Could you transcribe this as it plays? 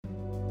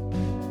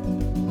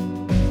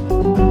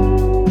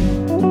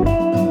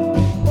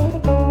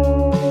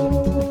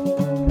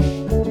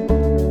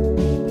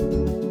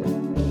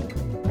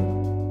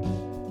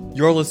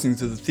You're listening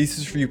to the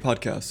Thesis Review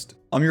podcast.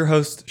 I'm your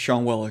host,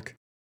 Sean Wellick.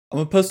 I'm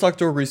a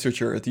postdoctoral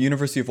researcher at the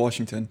University of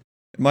Washington,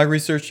 and my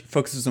research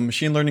focuses on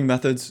machine learning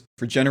methods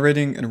for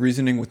generating and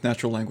reasoning with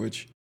natural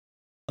language.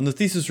 On the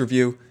Thesis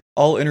Review,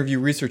 I'll interview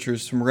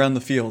researchers from around the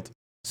field,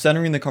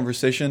 centering the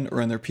conversation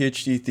around their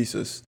PhD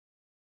thesis.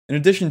 In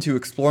addition to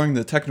exploring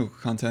the technical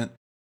content,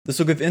 this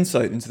will give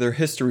insight into their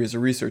history as a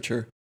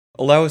researcher,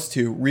 allow us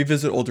to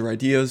revisit older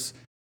ideas,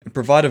 and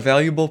provide a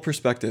valuable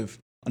perspective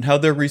on how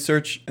their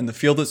research and the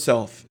field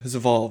itself has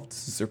evolved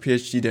since their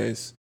PhD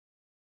days.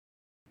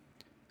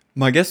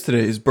 My guest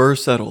today is Burr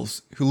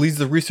Settles, who leads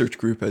the research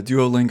group at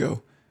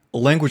Duolingo, a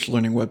language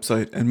learning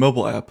website and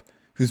mobile app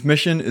whose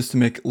mission is to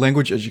make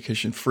language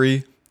education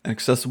free and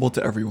accessible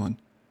to everyone.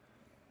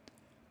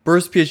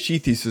 Burr's PhD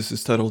thesis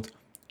is titled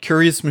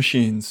Curious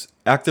Machines,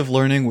 Active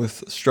Learning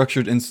with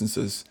Structured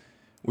Instances,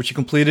 which he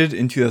completed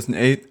in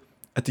 2008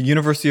 at the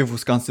University of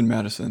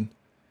Wisconsin-Madison.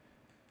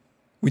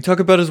 We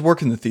talk about his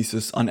work in the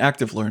thesis on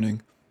active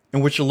learning, in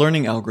which a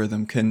learning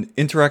algorithm can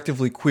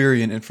interactively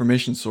query an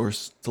information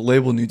source to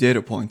label new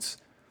data points,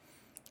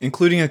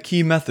 including a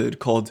key method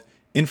called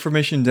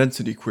information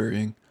density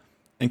querying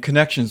and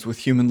connections with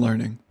human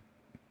learning.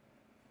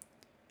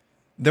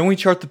 Then we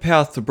chart the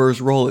path to Burr's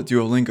role at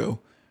Duolingo,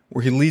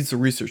 where he leads the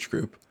research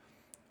group,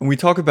 and we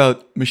talk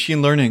about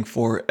machine learning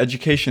for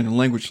education and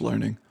language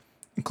learning,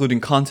 including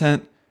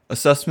content,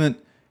 assessment,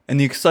 and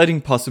the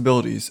exciting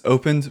possibilities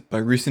opened by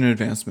recent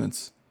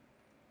advancements.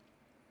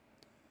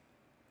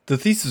 The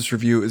Thesis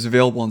Review is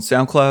available on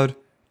SoundCloud,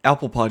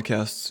 Apple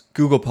Podcasts,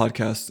 Google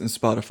Podcasts, and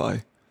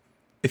Spotify.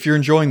 If you're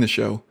enjoying the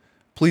show,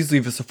 please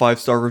leave us a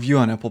 5-star review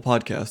on Apple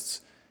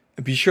Podcasts,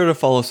 and be sure to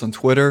follow us on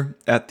Twitter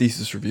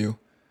 @Thesis Review.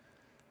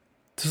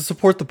 To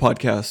support the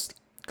podcast,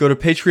 go to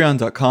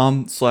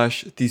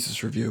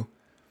patreon.com/Thesis Review,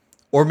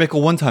 or make a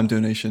one-time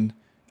donation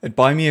at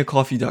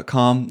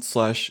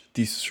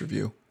buymeacoffee.com/Thesis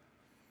Review.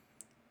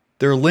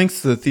 There are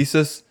links to the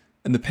thesis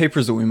and the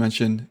papers that we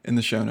mentioned in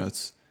the show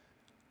notes.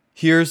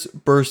 Here's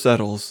Burr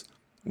Settles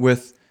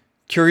with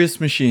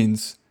Curious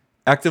Machines,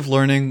 Active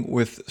Learning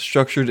with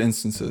Structured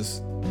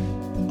Instances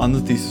on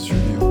the Thesis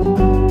Review.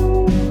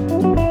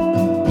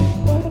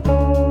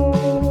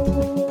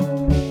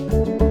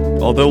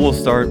 Although we'll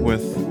start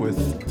with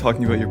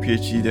talking about your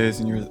PhD days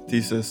and your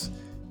thesis,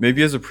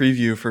 maybe as a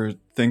preview for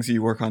things that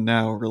you work on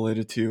now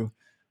related to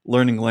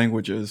learning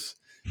languages,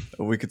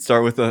 we could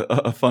start with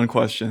a fun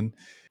question.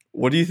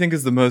 What do you think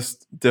is the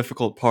most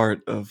difficult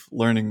part of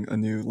learning a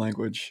new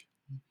language?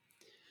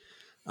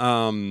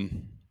 I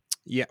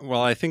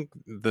think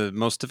the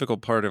most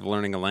difficult part of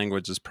learning a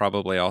language is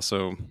probably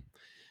also,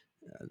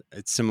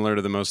 it's similar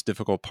to the most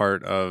difficult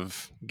part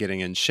of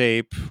getting in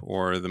shape,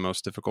 or the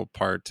most difficult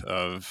part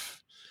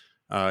of,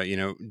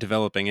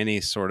 developing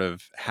any sort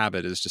of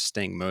habit is just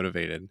staying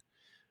motivated.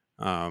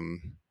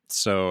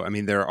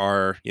 There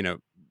are,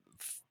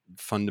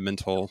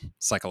 fundamental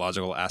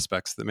psychological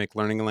aspects that make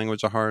learning a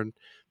language hard,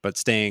 but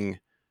staying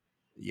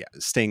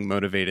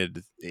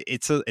motivated,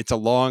 it's a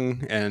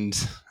long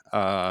and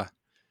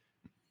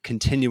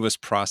continuous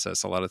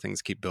process. A lot of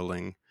things keep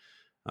building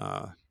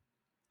on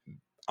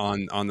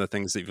the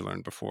things that you've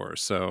learned before.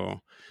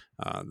 So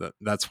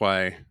that's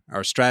why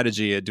our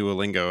strategy at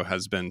Duolingo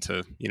has been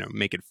to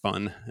make it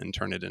fun and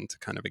turn it into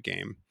kind of a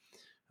game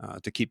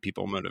to keep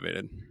people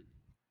motivated.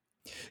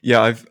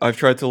 Yeah, I've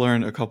tried to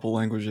learn a couple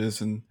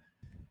languages, and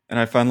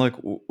I find like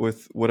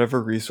with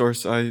whatever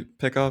resource I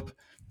pick up,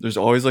 there's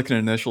always like an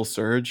initial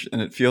surge,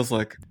 and it feels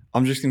like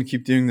I'm just going to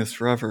keep doing this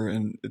forever,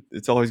 and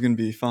it's always going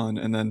to be fun.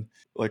 And then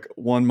like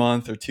 1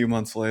 month or 2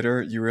 months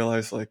later, you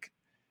realize like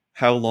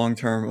how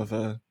long-term of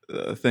a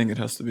thing it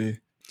has to be.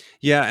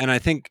 Yeah, and I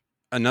think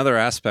another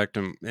aspect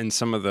in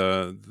some of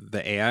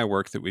the AI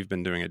work that we've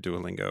been doing at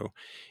Duolingo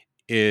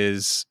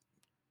is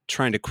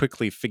trying to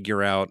quickly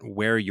figure out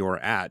where you're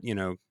at.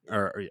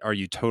 Are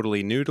you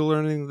totally new to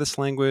learning this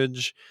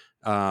language?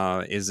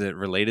 Is it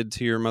related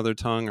to your mother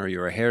tongue? Are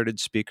you a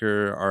heritage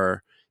speaker?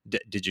 Or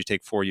did you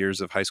take 4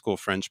 years of high school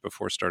French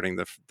before starting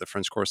the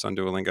French course on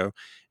Duolingo?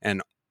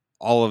 And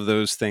all of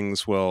those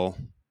things will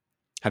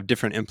have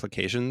different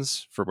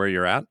implications for where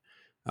you're at.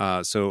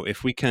 So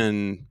if we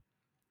can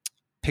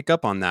pick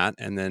up on that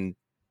and then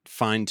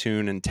fine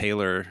tune and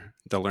tailor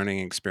the learning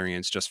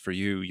experience just for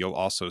you, you'll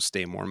also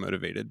stay more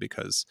motivated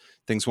because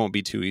things won't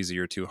be too easy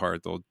or too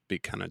hard. They'll be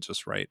kind of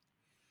just right.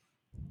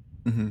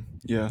 Mm-hmm.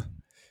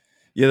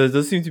 Yeah, there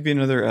does seem to be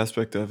another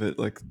aspect of it,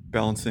 like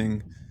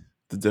balancing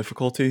the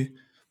difficulty.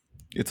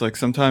 It's like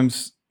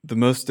sometimes the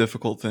most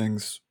difficult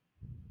things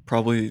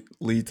probably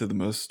lead to the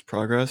most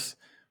progress.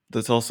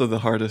 That's also the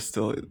hardest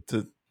to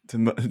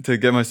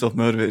get myself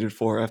motivated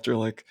for after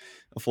like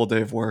a full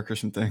day of work or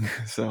something.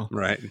 So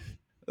Right.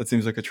 that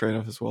seems like a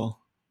trade-off as well.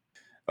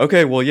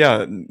 Okay, well,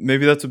 yeah,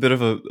 maybe that's a bit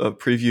of a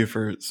preview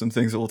for some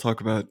things that we'll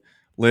talk about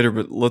later,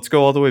 but let's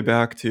go all the way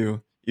back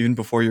to even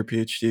before your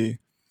PhD.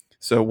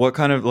 So what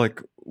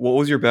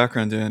was your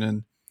background in,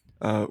 and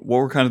what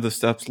were kind of the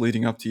steps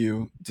leading up to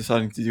you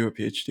deciding to do a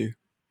PhD?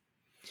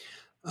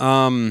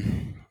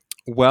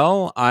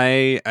 Well,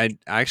 I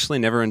actually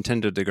never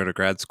intended to go to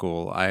grad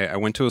school. I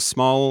went to a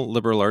small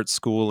liberal arts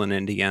school in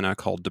Indiana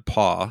called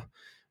DePauw,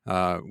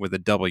 with a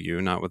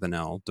W, not with an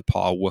L,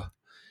 DePauw.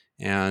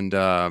 And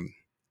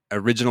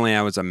originally,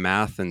 I was a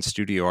math and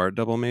studio art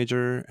double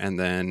major, and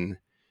then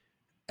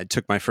I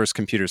took my first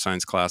computer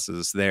science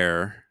classes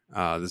there.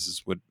 This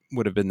is what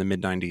would have been the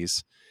mid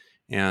 '90s,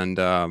 and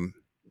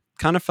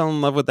kind of fell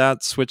in love with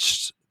that.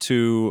 Switched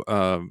to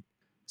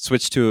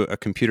a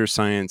computer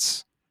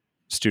science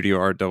studio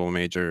art double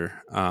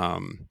major. I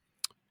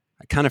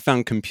kind of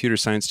found computer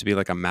science to be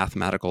like a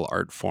mathematical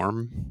art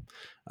form,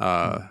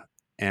 uh, Mm.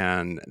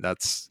 and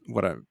that's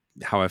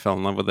how I fell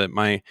in love with it.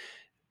 My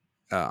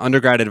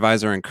undergrad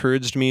advisor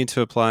encouraged me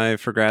to apply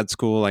for grad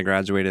school. I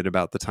graduated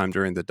about the time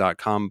during the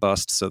 .com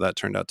bust, so that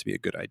turned out to be a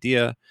good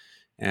idea.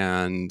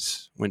 And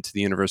went to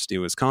the University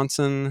of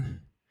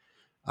Wisconsin.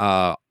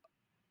 Uh,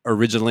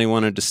 Originally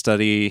wanted to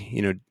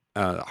study,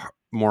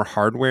 more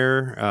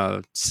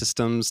hardware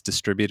systems,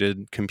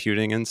 distributed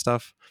computing, and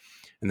stuff.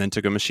 And then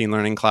took a machine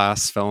learning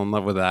class, fell in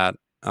love with that,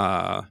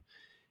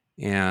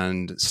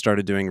 and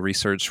started doing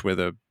research with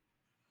a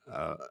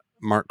uh,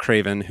 Mark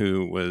Craven,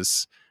 who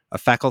was a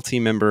faculty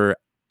member.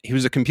 He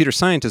was a computer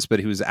scientist, but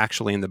he was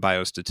actually in the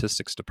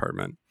biostatistics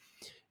department,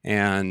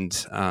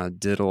 and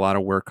did a lot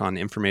of work on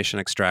information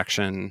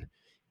extraction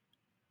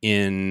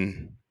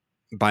in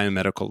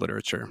biomedical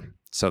literature.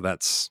 So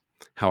that's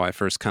how I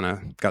first kind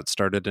of got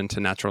started into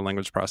natural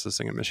language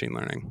processing and machine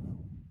learning.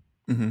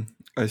 Hmm.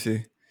 I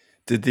see.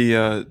 Did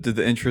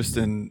the interest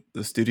in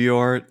the studio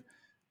art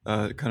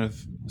kind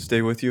of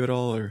stay with you at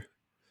all, or?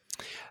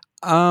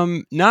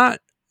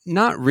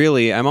 Not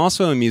really. I'm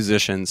also a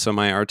musician, so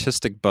my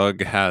artistic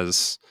bug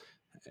has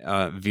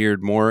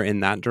veered more in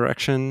that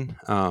direction.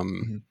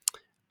 Mhm.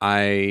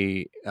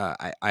 I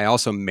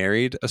also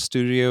married a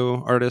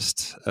studio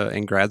artist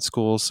in grad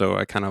school, so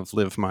I kind of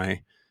live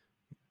my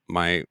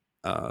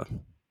uh,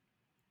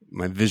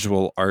 my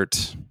visual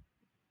art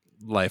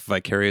life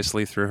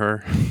vicariously through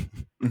her.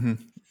 Mhm.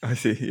 I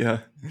see.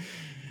 Yeah.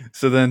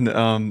 So then,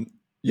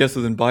 yeah.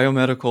 So then,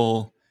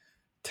 biomedical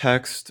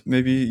text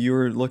maybe you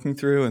were looking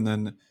through, and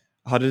then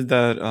how did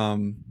that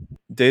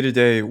day to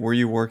day? Were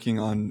you working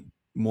on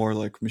more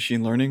like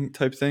machine learning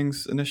type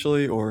things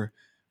initially, or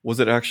was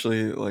it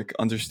actually like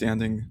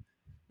understanding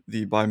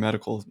the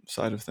biomedical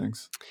side of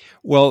things?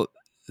 Well,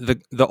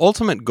 the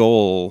ultimate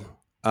goal,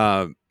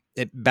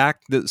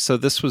 so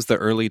this was the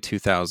early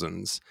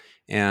 2000s,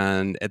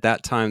 and at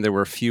that time there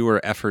were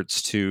fewer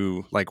efforts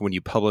to, like, when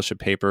you publish a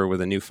paper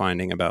with a new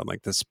finding about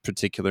like this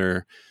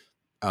particular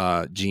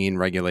gene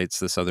regulates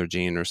this other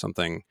gene or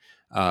something.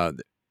 uh,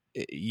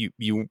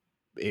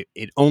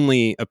 it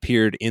only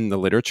appeared in the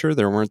literature.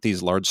 There weren't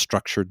these large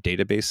structured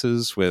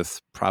databases with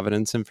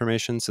provenance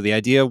information. So the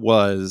idea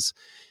was,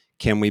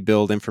 can we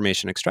build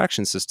information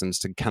extraction systems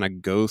to kind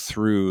of go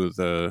through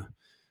the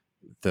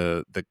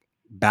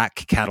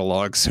back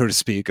catalog, so to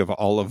speak, of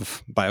all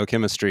of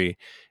biochemistry,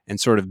 and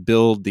sort of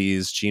build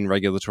these gene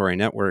regulatory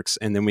networks,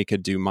 and then we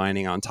could do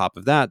mining on top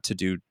of that to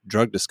do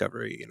drug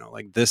discovery.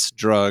 Like this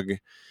drug,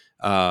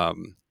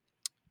 um,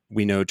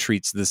 we know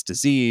treats this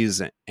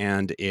disease,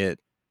 and it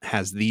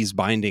has these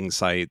binding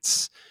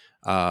sites.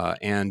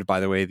 And by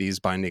the way, these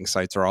binding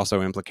sites are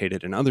also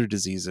implicated in other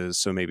diseases.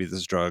 So maybe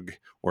this drug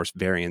or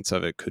variants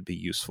of it could be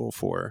useful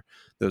for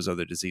those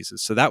other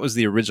diseases. So that was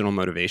the original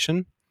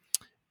motivation.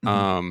 Hmm.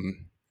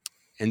 Um,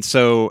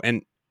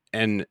 and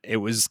it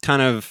was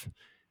kind of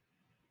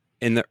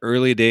in the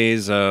early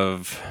days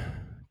of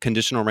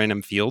conditional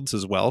random fields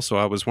as well. So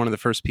I was one of the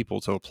first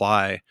people to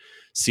apply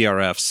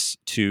CRFs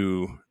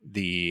to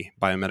the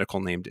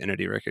biomedical named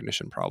entity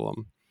recognition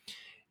problem.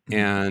 Hmm.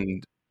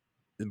 And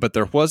but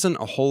there wasn't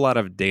a whole lot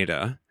of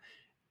data,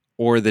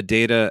 or the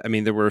data, I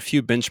mean, there were a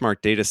few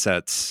benchmark data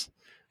sets,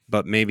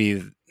 but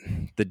maybe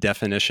the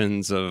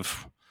definitions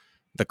of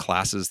the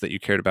classes that you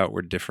cared about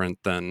were different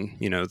than,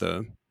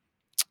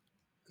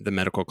 the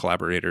medical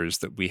collaborators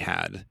that we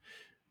had,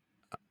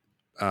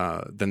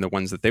 than the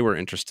ones that they were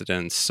interested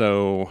in.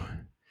 So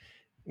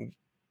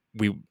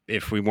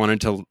if we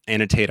wanted to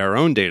annotate our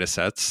own data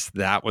sets,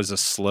 that was a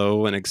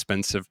slow and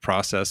expensive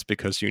process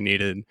because you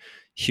needed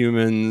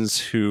humans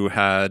who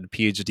had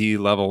PhD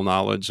level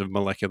knowledge of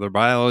molecular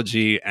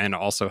biology and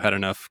also had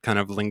enough kind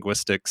of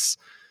linguistics,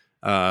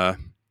 uh,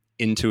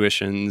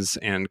 intuitions,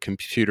 and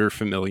computer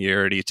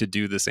familiarity to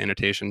do this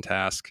annotation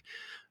task.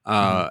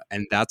 Hmm.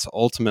 And that's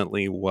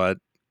ultimately what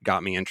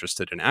got me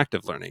interested in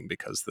active learning,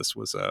 because this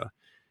was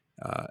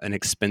an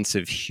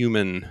expensive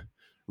human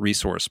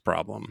resource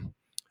problem.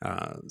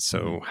 Hmm.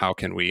 So how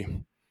can we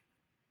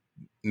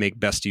make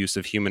best use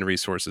of human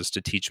resources to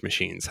teach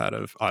machines how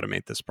to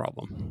automate this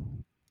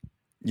problem?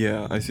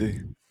 Yeah, I see.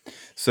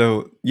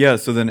 So yeah,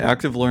 so then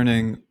active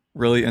learning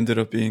really ended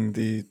up being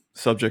the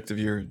subject of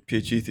your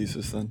PhD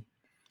thesis then.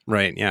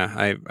 Right.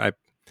 Yeah.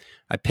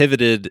 I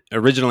pivoted.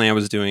 Originally, I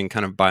was doing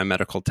kind of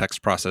biomedical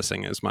text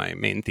processing as my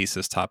main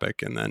thesis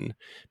topic, and then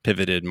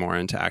pivoted more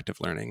into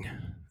active learning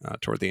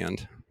toward the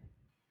end.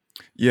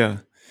 Yeah.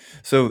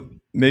 So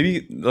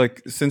maybe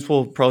like since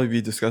we'll probably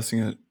be discussing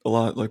it a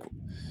lot, like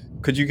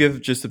could you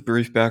give just a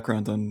brief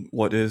background on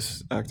what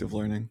is active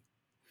learning?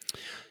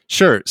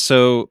 Sure.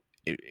 So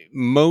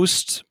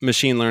most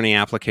machine learning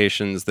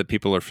applications that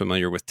people are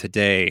familiar with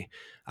today,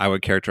 I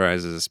would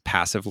characterize as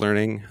passive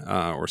learning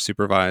or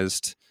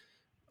supervised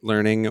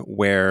learning,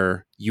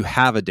 where you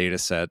have a data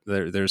set.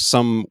 There's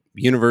some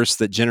universe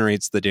that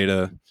generates the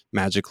data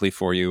magically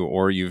for you,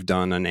 or you've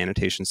done an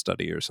annotation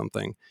study or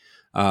something.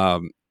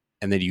 And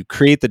then you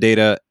create the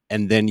data,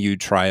 and then you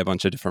try a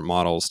bunch of different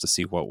models to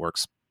see what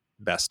works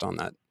best on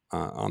that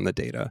on the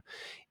data.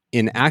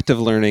 In active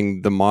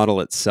learning, the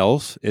model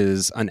itself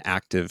is an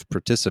active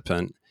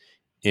participant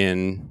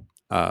in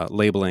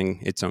labeling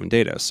its own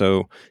data.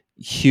 So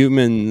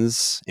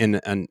humans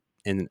in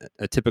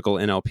a typical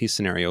NLP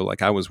scenario,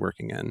 like I was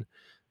working in,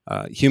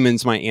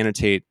 humans might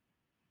annotate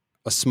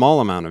a small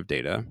amount of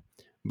data,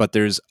 but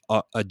there's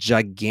a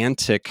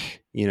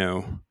gigantic,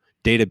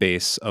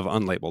 database of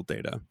unlabeled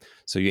data.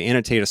 So you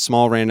annotate a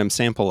small random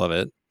sample of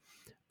it,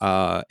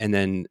 and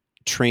then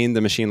train the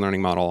machine learning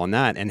model on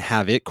that and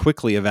have it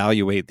quickly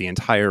evaluate the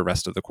entire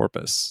rest of the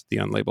corpus, the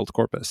unlabeled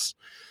corpus.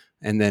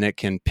 And then it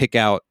can pick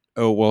out,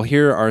 oh, well,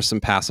 here are some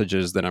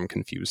passages that I'm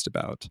confused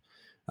about.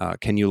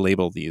 Can you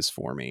label these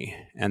for me?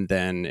 And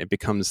then it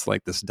becomes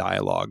like this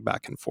dialogue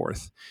back and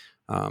forth.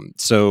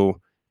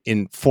 So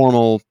in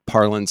formal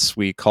parlance,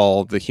 we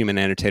call the human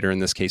annotator, in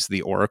this case,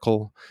 the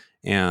oracle,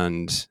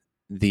 and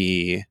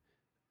the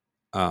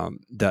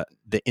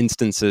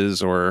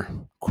instances or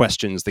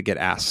questions that get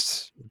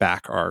asked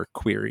back are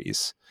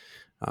queries.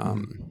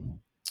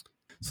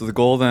 So the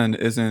goal then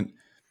isn't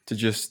to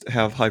just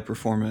have high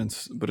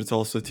performance, but it's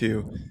also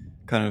to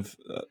kind of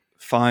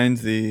find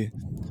the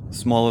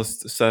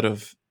smallest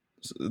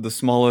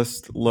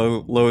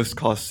lowest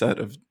cost set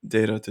of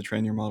data to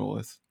train your model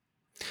with.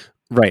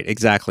 Right,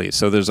 exactly.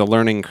 So there's a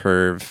learning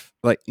curve.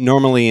 Like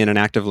normally in an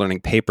active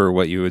learning paper,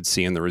 what you would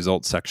see in the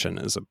results section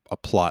is a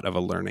plot of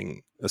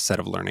a set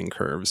of learning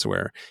curves,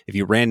 where if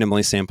you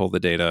randomly sample the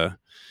data,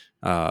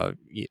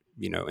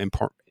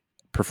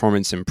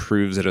 performance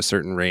improves at a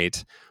certain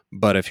rate.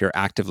 But if you're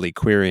actively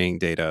querying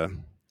data,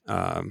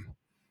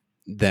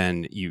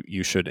 then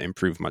you should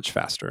improve much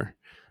faster.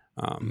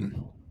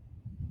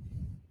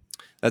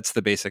 That's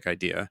the basic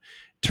idea.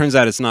 Turns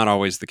out it's not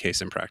always the case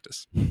in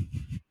practice.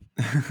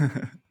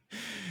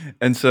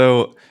 And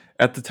so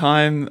at the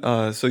time,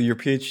 so your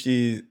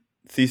PhD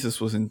thesis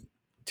was in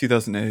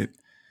 2008.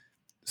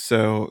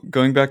 So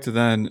going back to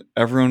then,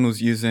 everyone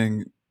was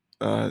using,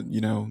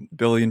 billion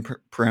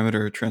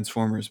parameter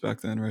transformers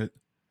back then, right?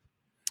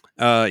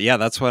 Yeah,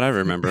 that's what I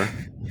remember.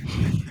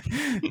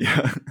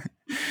 Yeah.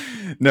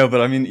 No,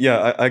 but I mean,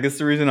 yeah, I guess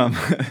the reason I'm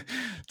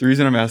the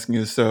reason I'm asking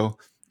is, so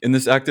in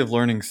this active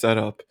learning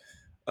setup,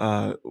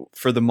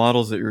 for the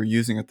models that you were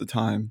using at the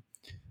time,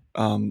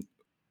 um,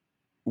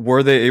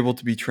 were they able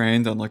to be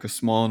trained on like a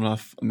small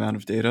enough amount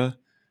of data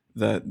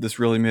that this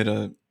really made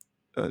a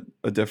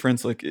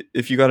difference? Like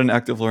if you got an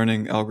active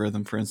learning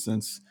algorithm, for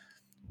instance,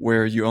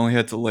 where you only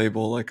had to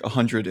label like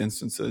 100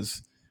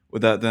 instances,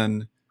 would that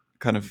then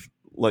kind of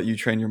let you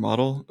train your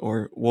model,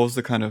 or what was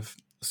the kind of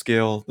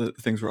scale that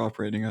things were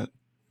operating at?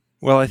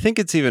 Well, I think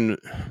it's even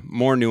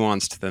more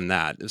nuanced than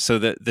that. So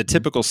the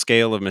typical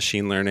scale of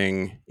machine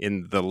learning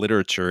in the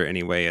literature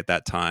anyway at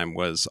that time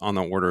was on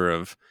the order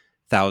of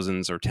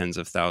thousands or tens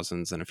of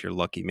thousands, and if you're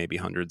lucky, maybe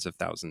hundreds of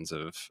thousands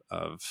of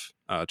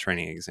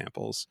training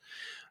examples.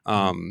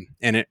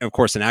 Of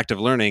course, in active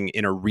learning,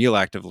 in a real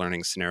active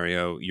learning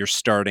scenario, you're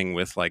starting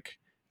with like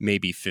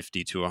maybe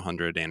 50 to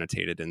 100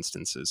 annotated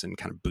instances and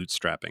kind of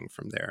bootstrapping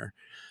from there.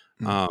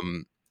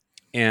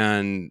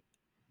 And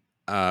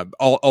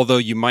although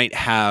you might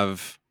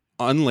have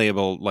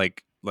unlabeled,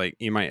 like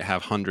you might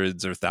have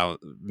hundreds or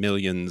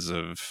millions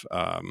of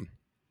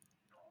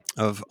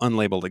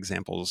unlabeled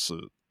examples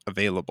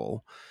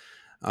available.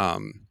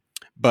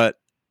 But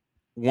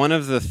one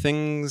of the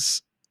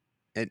things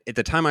at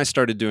the time I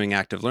started doing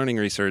active learning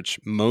research,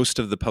 most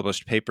of the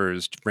published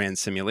papers ran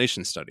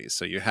simulation studies.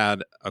 So you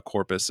had a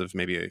corpus of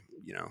maybe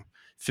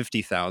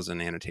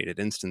 50,000 annotated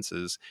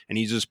instances, and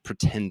you just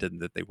pretended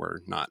that they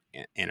were not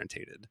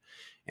annotated.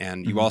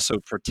 And you also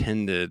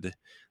pretended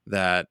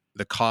that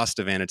the cost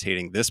of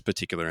annotating this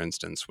particular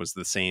instance was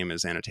the same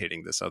as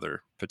annotating this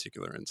other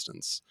particular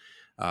instance.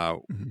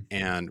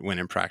 And when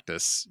in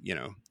practice,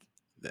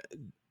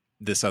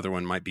 this other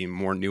one might be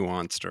more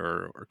nuanced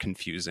or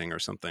confusing or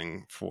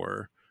something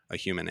for a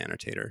human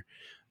annotator.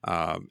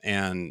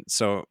 And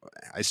so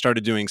I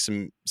started doing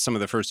some of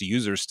the first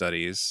user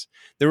studies.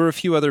 There were a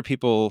few other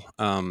people,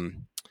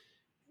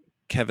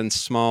 Kevin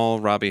Small,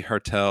 Robbie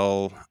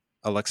Hartel,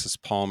 Alexis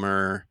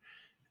Palmer,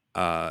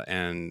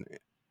 and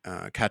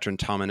Katrin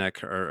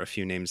Tomanek are a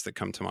few names that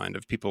come to mind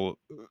of people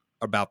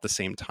about the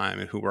same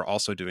time who were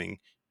also doing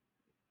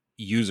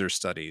user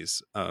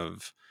studies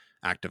of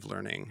active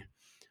learning.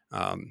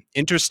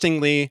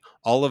 Interestingly,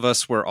 all of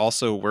us were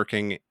also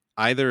working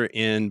either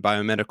in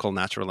biomedical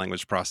natural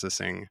language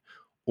processing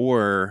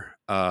or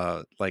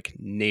like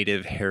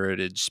native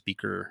heritage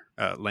speaker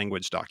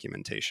language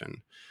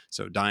documentation.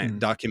 So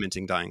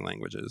documenting dying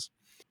languages.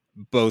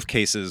 Both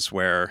cases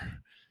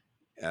where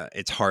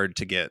it's hard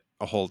to get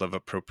a hold of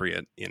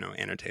appropriate,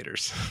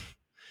 annotators.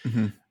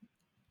 Mm-hmm.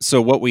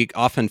 So what we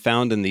often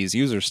found in these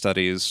user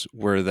studies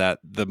were that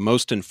the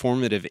most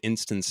informative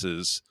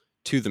instances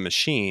to the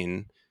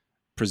machine,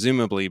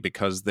 presumably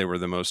because they were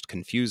the most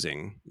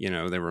confusing,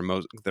 they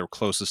were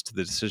closest to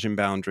the decision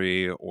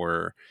boundary,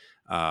 or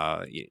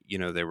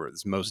there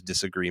was most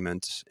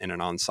disagreement in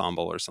an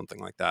ensemble or something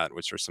like that,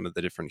 which are some of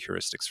the different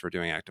heuristics for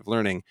doing active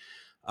learning.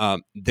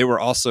 They were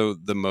also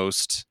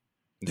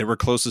they were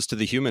closest to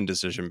the human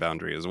decision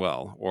boundary as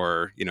well,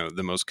 or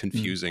the most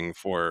confusing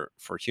for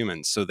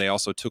humans. So they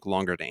also took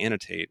longer to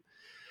annotate.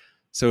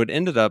 So it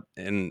ended up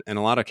in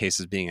a lot of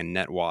cases being a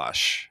net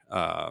wash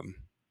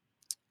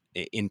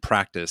in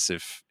practice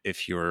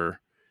if your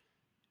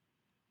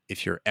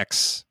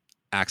x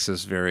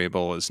axis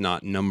variable is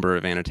not number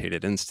of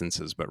annotated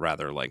instances, but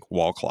rather like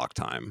wall clock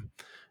time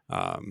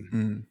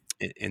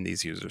in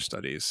these user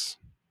studies.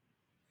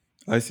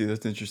 I see.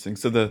 That's interesting.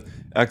 So the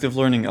active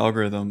learning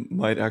algorithm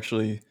might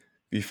actually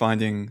be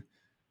finding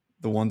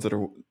the ones that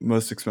are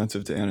most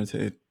expensive to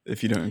annotate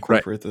if you don't Right.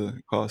 incorporate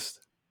the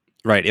cost.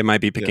 Right. It might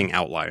be Yeah. picking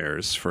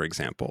outliers, for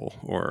example,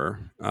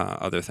 or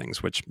other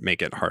things which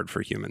make it hard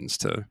for humans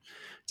to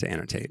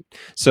annotate.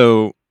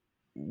 So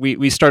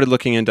we started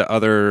looking into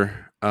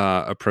other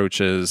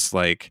approaches,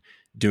 like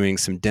doing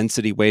some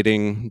density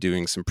weighting,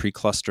 doing some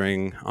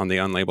pre-clustering on the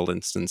unlabeled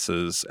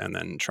instances, and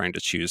then trying to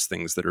choose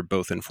things that are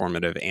both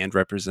informative and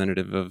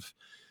representative of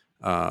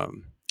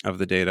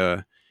the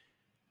data.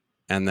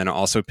 And then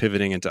also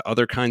pivoting into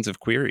other kinds of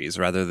queries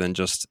rather than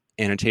just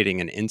annotating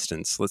an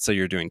instance. Let's say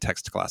you're doing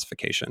text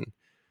classification.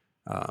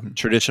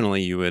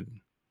 Traditionally, you would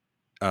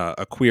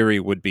a query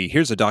would be,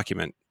 here's a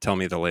document, tell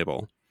me the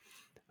label.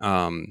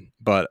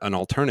 But an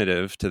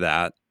alternative to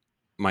that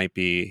might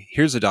be,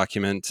 here's a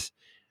document,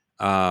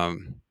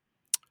 and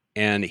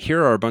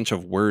here are a bunch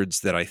of words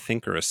that I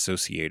think are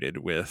associated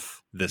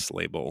with this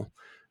label.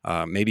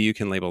 Maybe you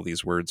can label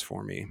these words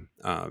for me,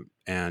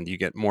 and you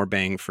get more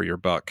bang for your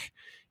buck,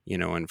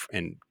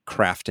 and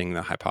crafting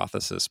the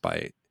hypothesis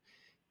by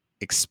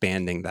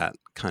expanding that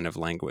kind of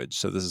language.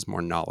 So this is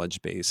more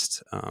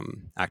knowledge-based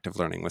active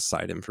learning with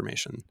side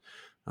information.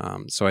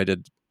 So I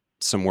did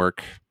some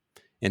work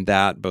in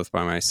that, both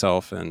by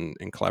myself and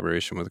in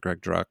collaboration with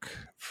Greg Druck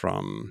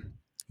from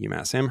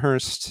UMass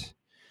Amherst.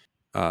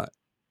 And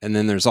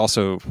then there's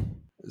also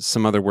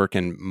some other work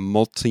in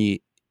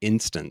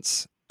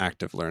multi-instance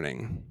active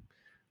learning,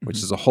 which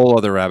is a whole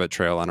other rabbit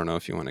trail. I don't know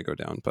if you want to go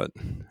down, but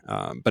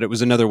it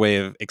was another way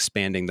of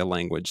expanding the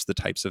language, the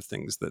types of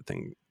things that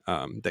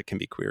can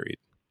be queried.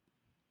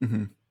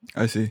 Mm-hmm.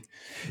 I see.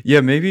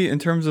 Yeah, maybe in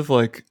terms of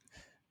like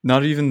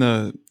not even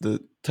the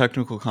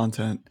technical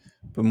content,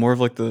 but more of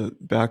like the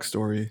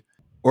backstory,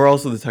 or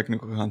also the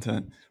technical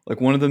content.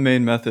 Like one of the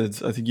main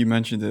methods, I think you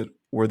mentioned it,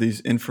 were these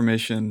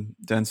information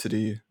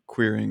density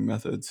querying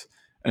methods,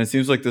 and it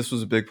seems like this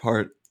was a big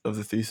part of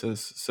the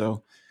thesis.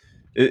 So,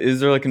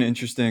 is there like an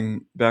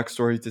interesting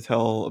backstory to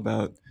tell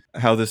about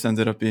how this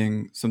ended up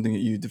being something that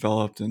you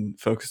developed and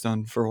focused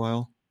on for a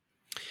while?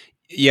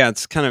 Yeah,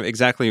 it's kind of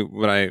exactly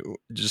what I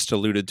just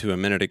alluded to a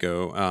minute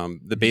ago.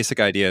 The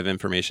basic idea of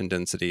information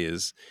density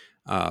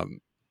um,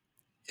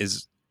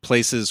 is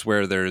places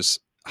where there's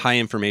high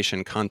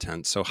information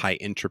content, so high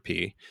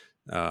entropy.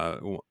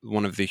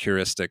 One of the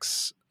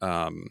heuristics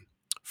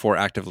for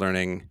active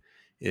learning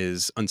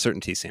is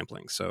uncertainty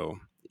sampling. So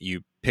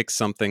you pick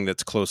something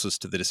that's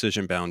closest to the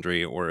decision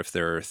boundary, or if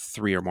there are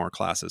three or more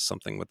classes,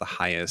 something with the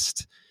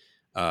highest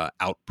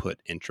output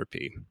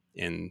entropy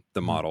in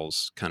the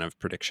model's kind of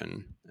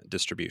prediction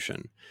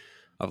distribution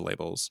of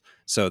labels.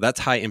 So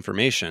that's high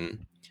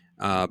information.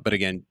 But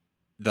again,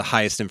 the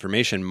highest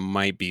information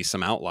might be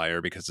some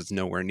outlier because it's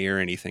nowhere near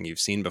anything you've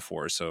seen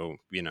before. So,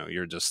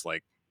 you're just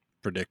like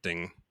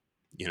predicting,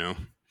 25%,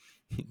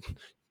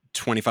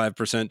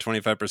 25%,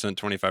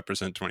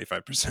 25%,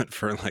 25%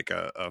 for like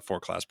a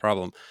 4-class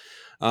problem.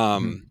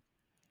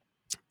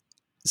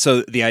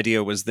 So the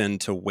idea was then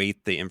to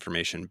weight the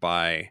information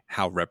by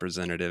how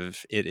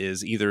representative it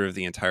is, either of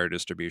the entire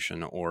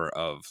distribution or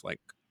of like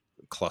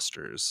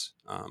clusters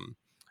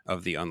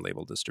of the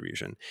unlabeled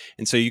distribution.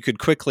 And so you could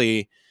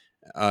quickly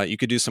you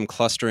could do some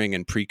clustering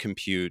and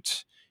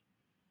pre-compute,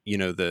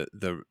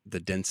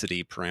 the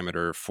density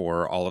parameter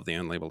for all of the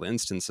unlabeled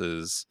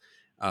instances,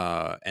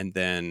 and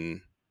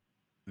then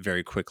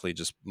very quickly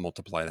just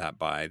multiply that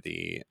by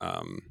the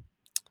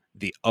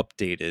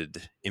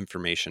updated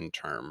information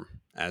term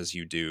as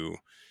you do.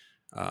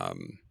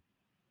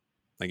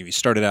 Like if you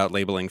started out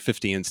labeling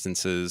 50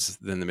 instances,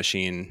 then the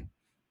machine,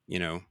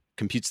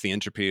 computes the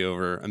entropy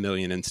over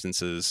 1,000,000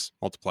 instances,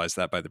 multiplies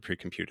that by the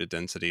pre-computed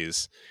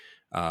densities,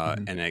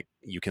 and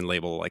you can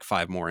label like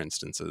 5 more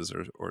instances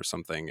or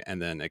something,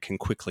 and then it can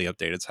quickly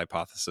update its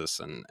hypothesis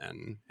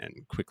and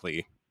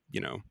quickly,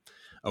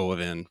 O of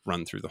n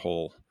run through the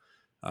whole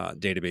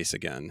database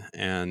again,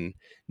 and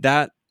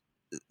that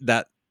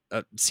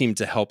seemed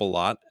to help a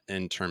lot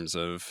in terms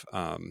of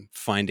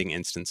finding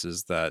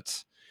instances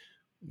that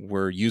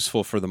were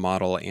useful for the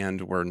model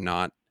and were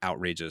not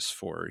outrageous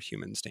for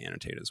humans to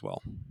annotate as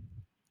well.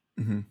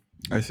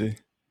 I see.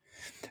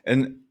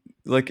 And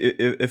like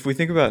if we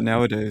think about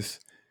nowadays,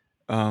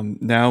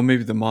 now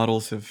maybe the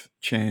models have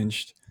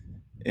changed,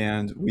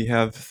 and we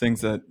have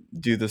things that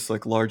do this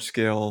like large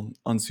scale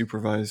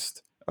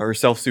unsupervised or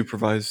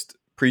self-supervised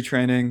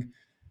pre-training,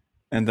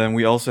 and then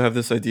we also have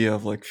this idea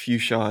of like few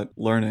shot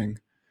learning.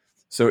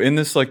 So in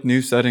this like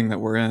new setting that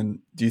we're in,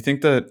 do you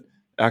think that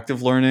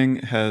active learning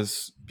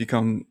has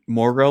become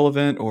more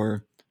relevant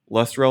or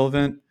less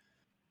relevant?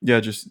 Yeah,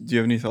 just do you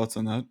have any thoughts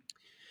on that?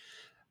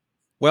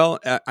 Well,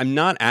 I'm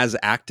not as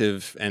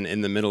active and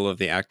in the middle of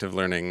the active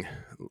learning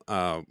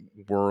uh,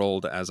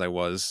 world as I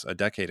was a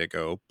decade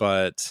ago,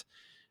 but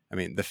I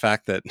mean, the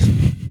fact that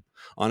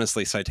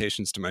honestly,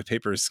 citations to my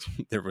papers,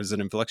 there was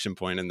an inflection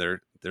point, and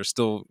they're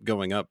still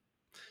going up.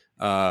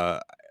 Uh,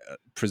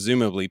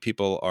 Presumably,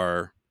 people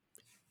are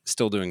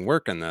still doing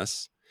work on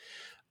this.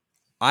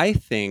 I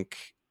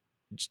think,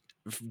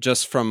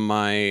 just from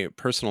my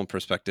personal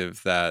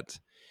perspective, that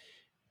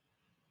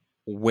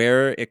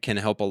where it can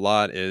help a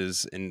lot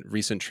is in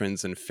recent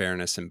trends in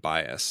fairness and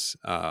bias,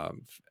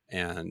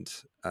 and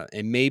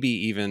maybe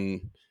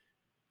even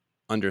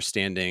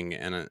understanding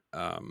and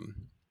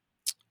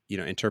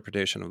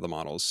interpretation of the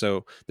models.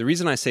 So the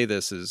reason I say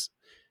this is,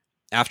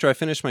 after I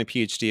finished my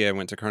PhD, I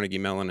went to Carnegie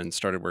Mellon and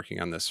started working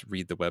on this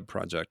Read the Web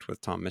project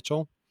with Tom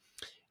Mitchell.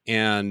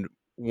 And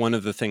one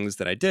of the things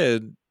that I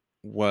did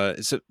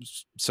was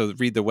so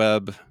Read the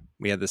Web.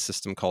 We had this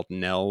system called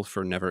NEL,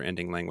 for Never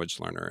Ending Language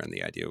Learner, and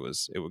the idea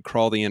was it would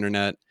crawl the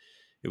internet.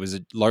 It was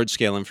a large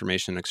scale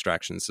information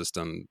extraction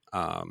system.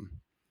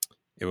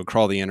 It would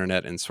crawl the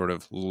internet and sort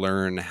of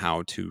learn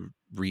how to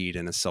read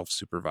in a self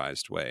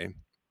supervised way.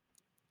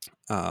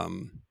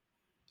 Um,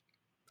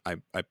 I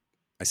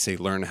say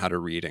learn how to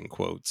read in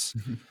quotes,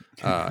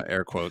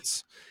 air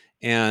quotes,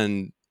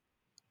 and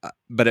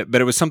but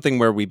it was something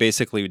where we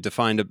basically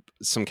defined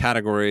some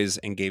categories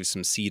and gave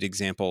some seed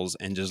examples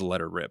and just let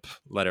it rip,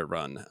 let it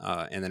run,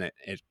 and then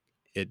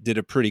it did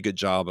a pretty good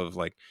job of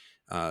like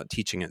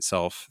teaching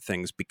itself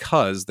things,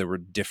 because there were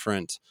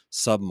different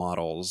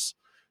submodels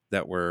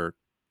that were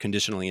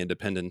conditionally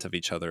independent of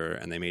each other,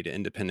 and they made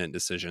independent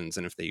decisions,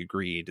 and if they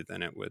agreed,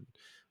 then it would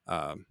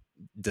uh,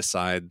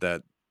 decide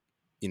that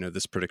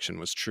this prediction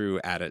was true,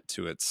 add it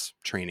to its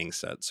training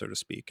set, so to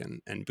speak,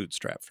 and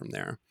bootstrap from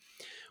there.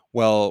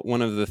 Well,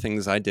 one of the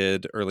things I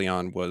did early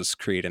on was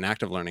create an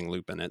active learning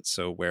loop in it.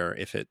 So where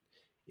if it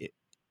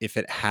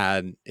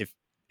had if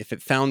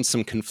it found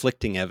some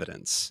conflicting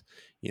evidence,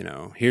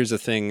 here's a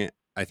thing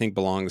I think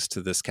belongs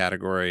to this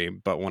category,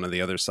 but one of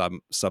the other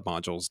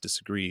submodules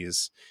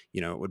disagrees,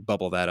 it would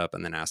bubble that up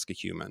and then ask a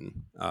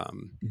human.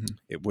 Mhm.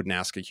 It wouldn't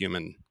ask a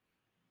human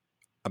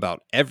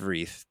about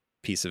every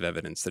piece of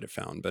evidence that it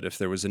found, but if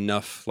there was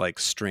enough like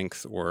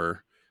strength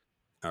or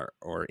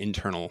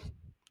internal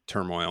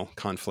turmoil,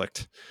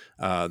 conflict,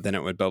 then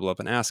it would bubble up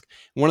and ask.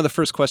 One of the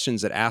first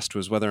questions it asked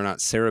was whether or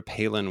not Sarah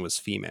Palin was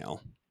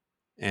female.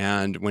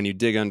 And when you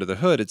dig under the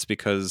hood, it's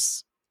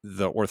because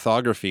the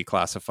orthography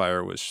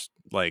classifier was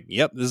like,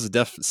 yep, this is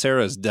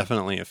Sarah is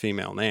definitely a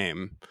female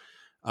name.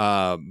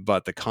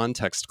 But the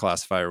context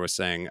classifier was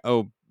saying,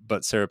 oh,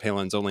 but Sarah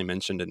Palin's only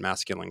mentioned in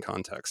masculine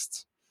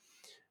contexts,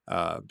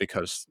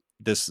 because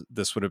this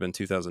would have been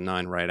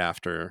 2009, right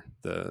after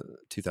the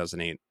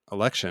 2008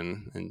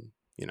 election, and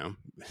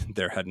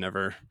there had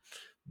never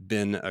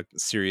been a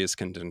serious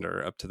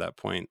contender up to that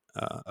point,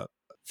 a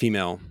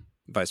female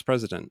vice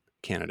president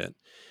candidate.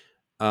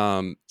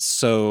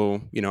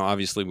 So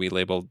obviously we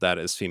labeled that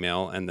as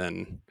female, and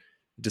then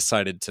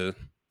decided to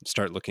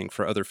start looking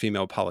for other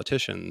female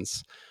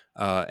politicians,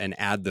 and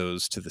add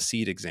those to the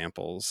seed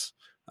examples.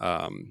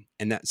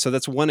 So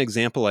that's one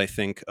example, I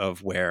think,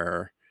 of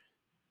where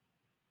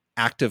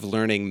active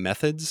learning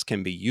methods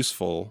can be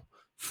useful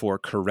for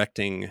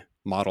correcting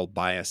model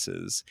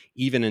biases,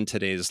 even in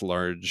today's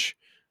large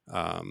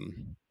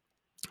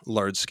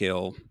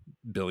scale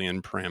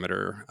billion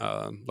parameter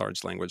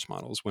large language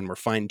models. When we're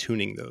fine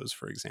tuning those,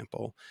 for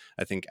example,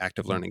 I think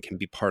active Mhm. learning can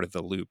be part of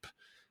the loop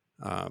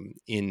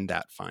in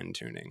that fine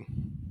tuning.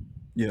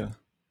 Yeah.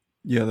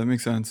 Yeah, that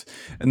makes sense.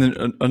 And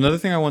then another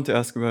thing I want to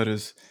ask about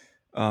is,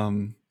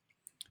 um,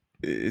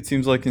 it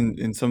seems like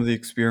in some of the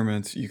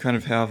experiments, you kind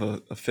of have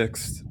a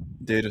fixed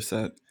data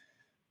set,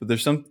 but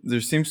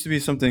there seems to be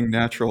something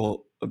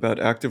natural about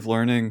active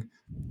learning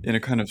in a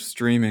kind of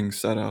streaming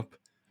setup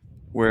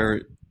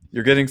where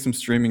you're getting some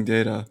streaming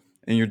data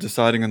and you're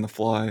deciding on the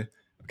fly,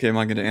 okay, am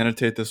I going to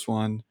annotate this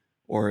one,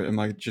 or am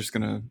I just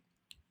going to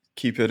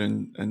keep it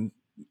and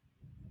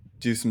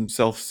do some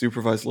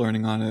self-supervised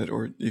learning on it,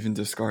 or even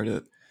discard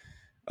it?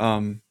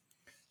 Um,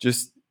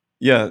 just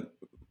yeah,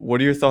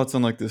 what are your thoughts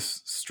on like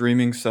this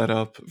streaming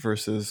setup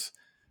versus,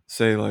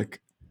 say,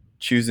 like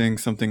choosing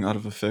something out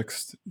of a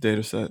fixed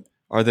data set?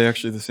 Are they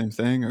actually the same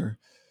thing, or?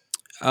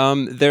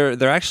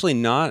 They're actually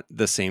not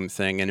the same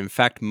thing, and in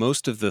fact,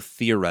 most of the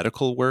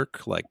theoretical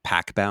work, like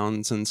pack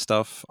bounds and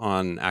stuff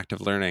on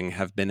active learning,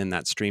 have been in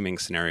that streaming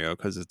scenario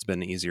because it's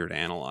been easier to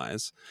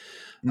analyze.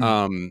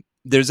 Mm,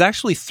 There's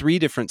actually three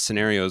different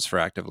scenarios for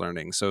active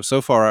learning. So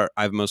far,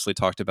 I've mostly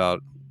talked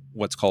about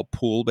what's called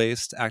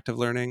pool-based active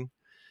learning.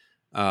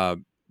 Uh,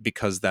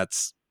 because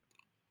that's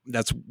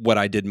what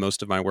I did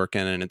most of my work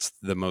in, and it's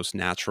the most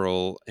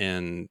natural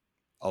in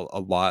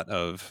a lot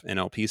of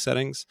NLP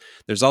settings.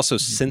 There's also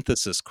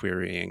synthesis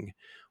querying,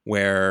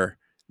 where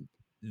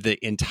the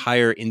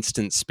entire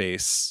instance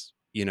space,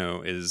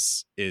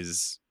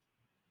 is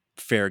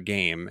fair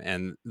game,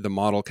 and the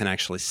model can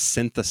actually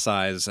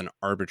synthesize an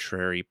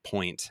arbitrary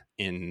point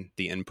in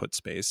the input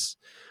space.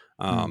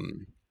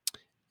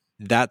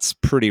 That's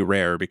pretty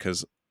rare,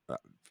 because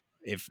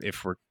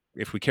if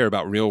we care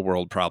about real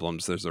world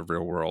problems, there's a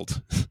real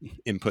world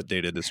input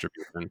data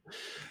distribution,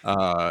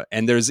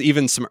 and there's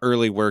even some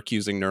early work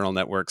using neural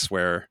networks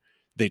where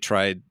they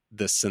tried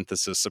this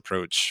synthesis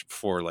approach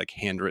for like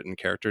handwritten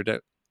character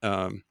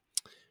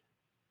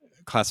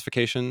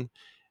classification,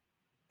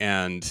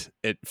 and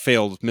it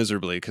failed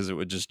miserably because it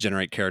would just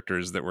generate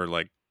characters that were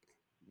like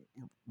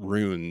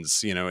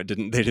runes. They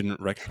didn't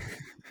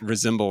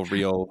resemble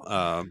real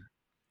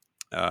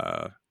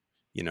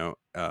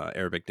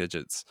Arabic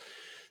digits.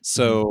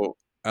 So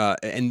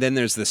and then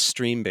there's the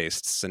stream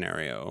based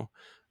scenario,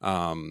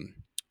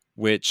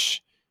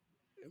 which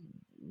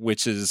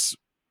is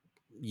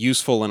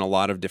useful in a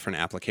lot of different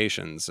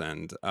applications.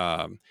 And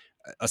a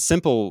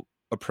simple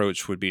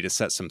approach would be to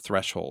set some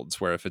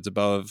thresholds, where if it's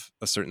above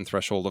a certain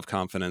threshold of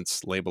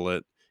confidence, label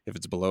it. If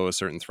it's below a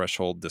certain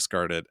threshold,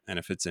 discard it. And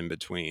if it's in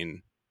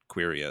between,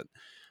 query it.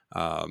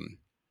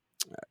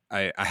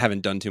 I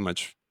haven't done too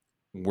much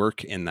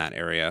work in that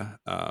area,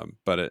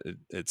 but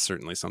it's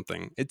certainly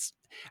something. It's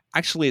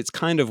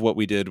kind of what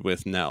we did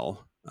with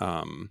Nell.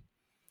 If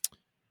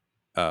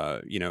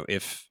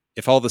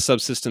all the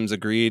subsystems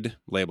agreed,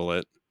 label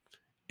it.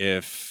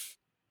 If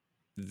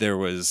there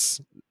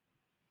was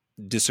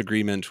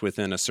disagreement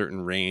within a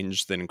certain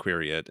range, then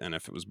query it. And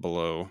if it was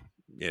below,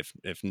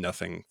 if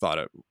nothing thought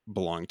it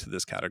belonged to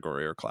this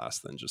category or class,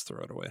 then just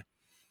throw it away.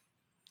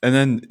 And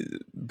then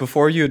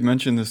before, you had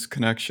mentioned this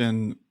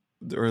connection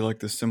or like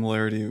the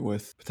similarity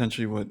with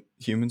potentially what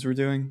humans were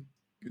doing.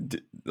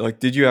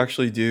 Did you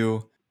actually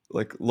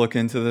look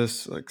into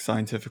this like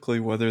scientifically,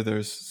 whether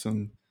there's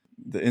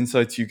the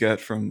insights you get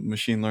from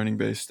machine learning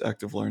based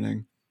active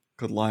learning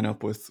could line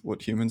up with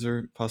what humans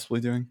are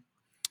possibly doing?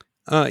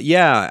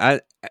 Yeah,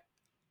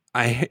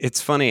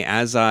 it's funny,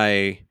 as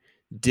I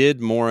did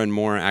more and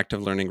more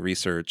active learning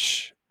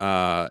research,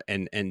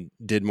 and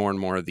did more and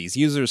more of these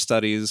user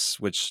studies,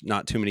 which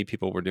not too many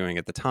people were doing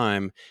at the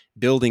time,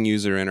 building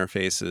user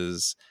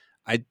interfaces,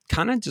 I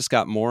kind of just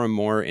got more and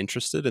more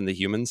interested in the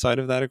human side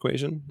of that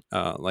equation,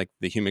 like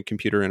the human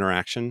computer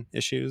interaction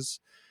issues.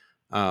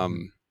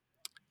 And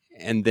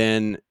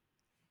then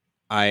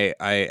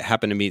I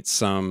happened to meet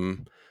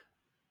some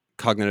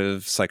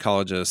cognitive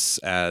psychologists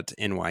at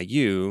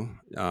NYU,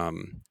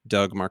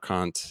 Doug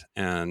Marquant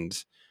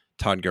and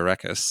Todd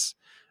Garekis,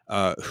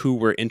 who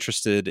were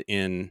interested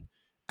in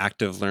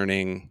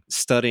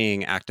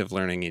studying active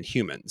learning in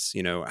humans,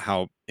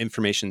 how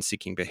information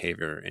seeking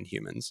behavior in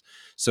humans.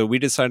 So we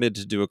decided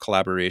to do a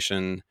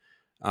collaboration,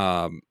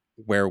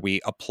 where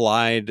we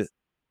applied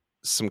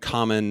some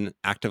common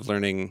active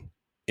learning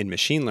in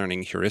machine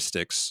learning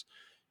heuristics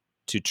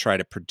to try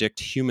to predict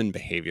human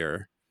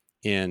behavior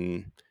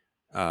in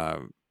a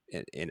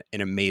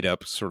made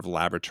up sort of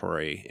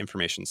laboratory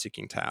information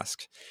seeking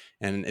task.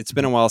 And it's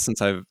been a while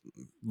since I've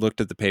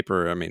looked at the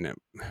paper. I mean,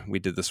 we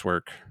did this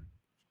work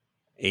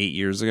 8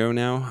 years ago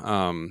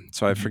now.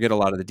 So I forget a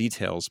lot of the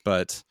details,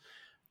 but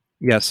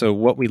yeah. So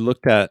what we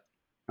looked at,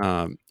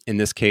 in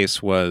this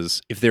case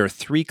was, if there are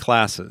 3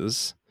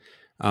 classes,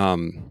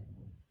 well,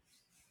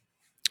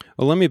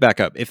 let me back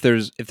up. If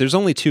there's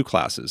only 2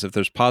 classes, if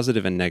there's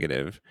positive and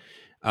negative,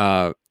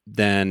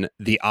 then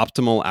the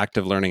optimal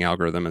active learning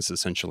algorithm is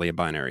essentially a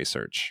binary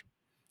search.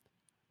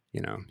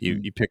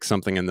 You pick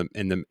something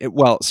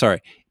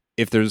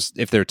if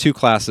there are 2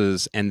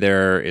 classes and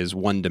there is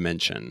one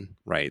dimension,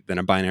 right, then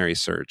a binary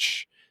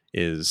search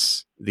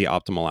is the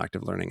optimal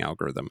active learning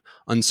algorithm.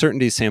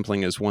 Uncertainty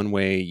sampling is one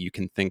way you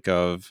can think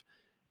of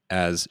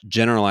as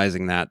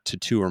generalizing that to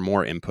 2 or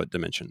more input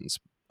dimensions,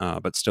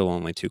 but still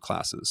only 2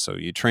 classes. So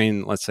you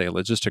train, let's say, a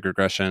logistic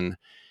regression,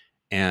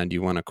 and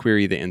you want to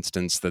query the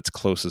instance that's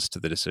closest to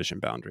the decision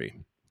boundary.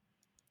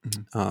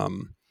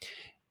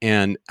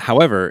 And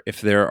however, if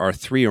there are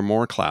 3 or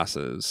more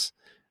classes,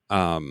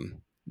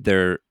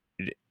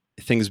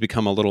 things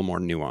become a little more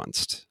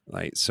nuanced.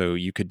 Right? So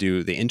you could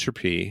do the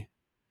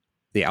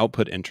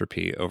output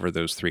entropy over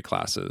those 3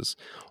 classes,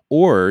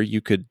 or you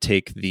could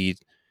take the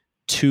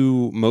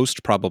 2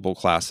 most probable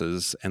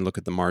classes and look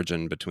at the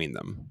margin between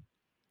them.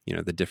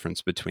 The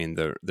difference between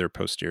their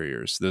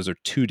posteriors. Those are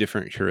 2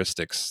 different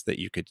heuristics that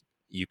you could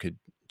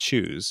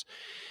choose.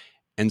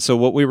 And so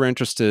what we were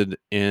interested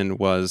in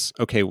was,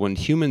 okay, when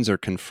humans are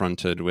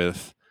confronted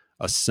with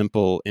a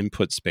simple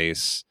input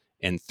space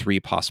and 3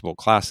 possible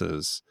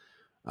classes,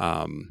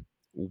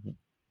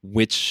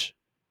 which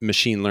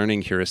machine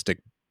learning heuristic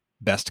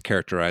best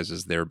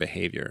characterizes their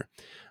behavior?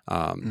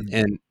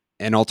 And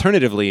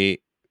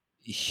alternatively,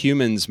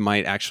 humans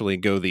might actually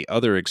go the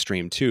other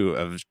extreme too,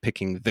 of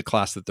picking the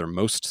class that they're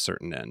most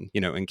certain in,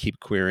 and keep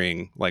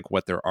querying like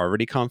what they're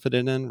already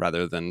confident in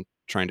rather than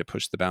trying to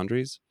push the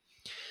boundaries.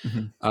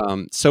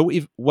 So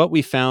what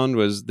we found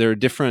was there are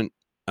different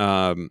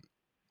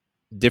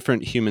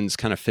humans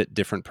kind of fit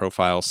different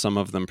profiles. Some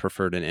of them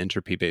preferred an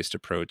entropy-based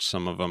approach.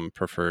 Some of them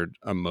preferred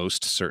a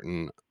most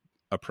certain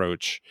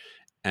approach.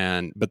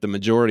 But the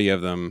majority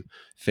of them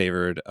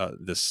favored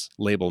this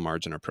label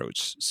margin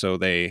approach. So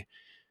they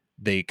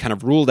kind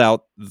of ruled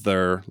out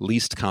their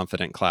least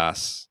confident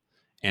class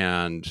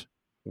and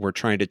were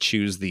trying to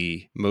choose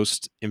the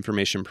most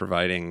information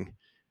providing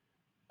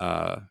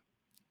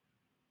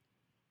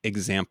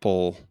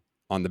example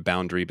on the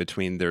boundary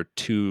between their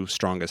two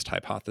strongest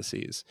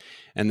hypotheses.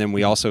 And then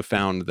we also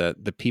found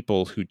that the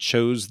people who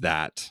chose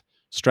that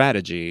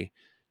strategy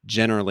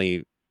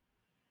generally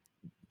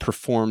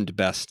performed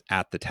best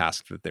at the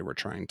task that they were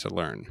trying to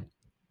learn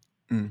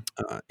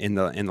in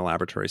the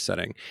laboratory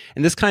setting.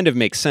 And this kind of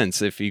makes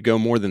sense. If you go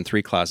more than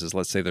 3 classes,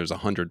 let's say there's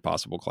 100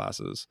 possible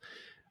classes,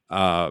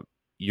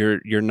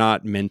 you're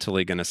not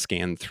mentally going to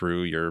scan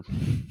through your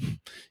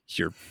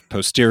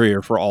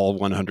posterior for all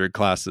 100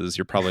 classes.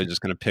 You're probably just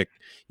going to pick,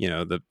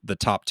 the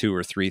top 2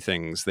 or 3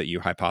 things that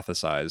you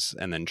hypothesize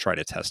and then try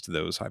to test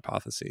those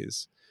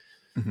hypotheses.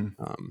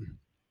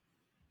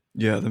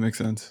 Yeah, that makes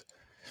sense.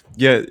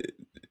 Yeah,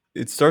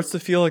 it starts to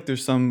feel like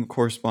there's some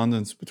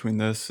correspondence between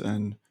this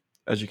and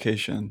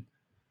education.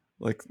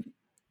 Like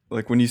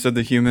when you said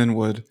the human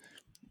would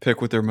pick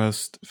what they're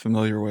most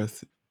familiar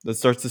with, that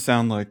starts to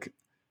sound like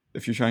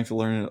if you're trying to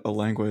learn a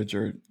language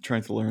or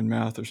trying to learn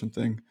math or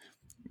something,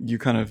 you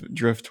kind of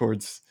drift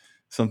towards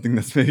something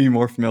that's maybe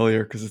more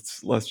familiar because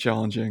it's less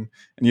challenging,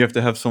 and you have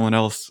to have someone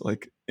else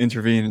like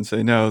intervene and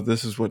say, no,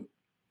 this is what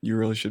you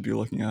really should be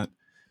looking at.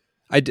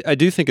 I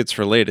do think it's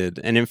related.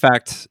 And in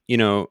fact,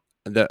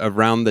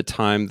 around the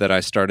time that I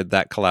started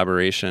that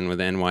collaboration with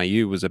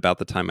NYU was about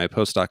the time my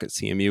postdoc at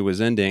CMU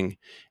was ending,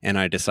 and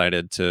I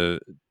decided to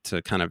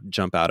kind of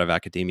jump out of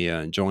academia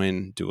and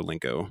join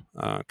Duolingo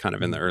kind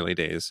of in the early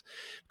days.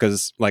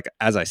 Because like,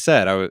 as I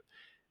said,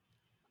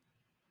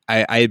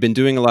 I had been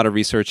doing a lot of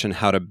research on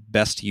how to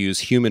best use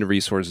human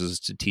resources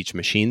to teach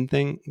machines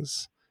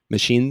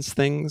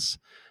things.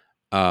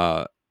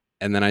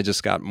 And then I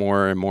just got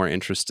more and more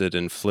interested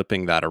in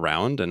flipping that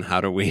around and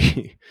how do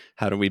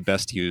we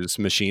best use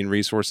machine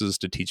resources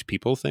to teach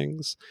people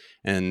things.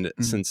 And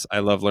since I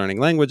love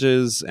learning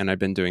languages and I've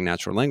been doing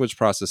natural language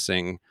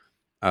processing,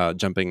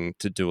 jumping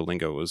to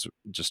Duolingo was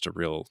just a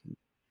real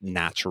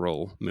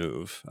natural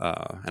move.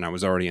 And I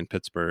was already in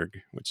Pittsburgh,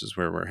 which is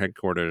where we're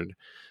headquartered.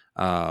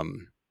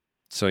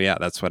 So yeah,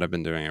 that's what I've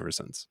been doing ever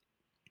since.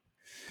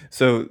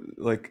 So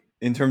like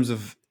in terms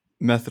of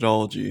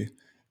methodology,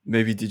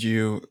 maybe did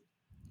you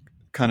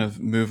kind of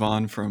move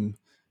on from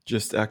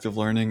just active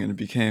learning and it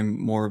became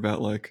more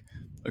about like,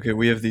 okay,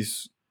 we have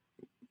these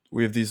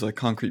like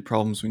concrete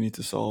problems we need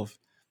to solve,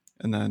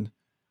 and then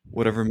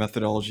whatever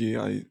methodology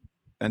I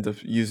end up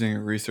using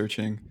or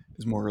researching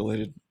is more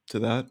related to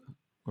that?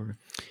 Or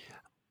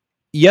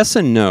Yes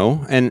and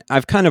no. And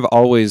I've kind of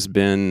always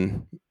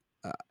been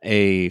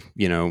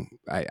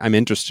I'm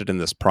interested in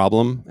this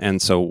problem.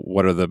 And so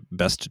what are the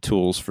best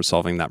tools for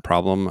solving that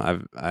problem?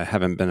 I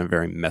haven't been a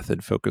very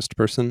method focused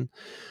person.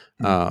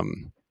 For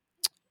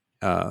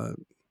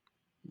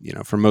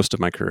most of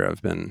my career,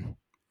 I've been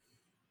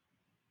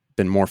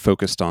more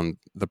focused on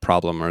the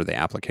problem or the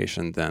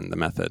application than the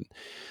method.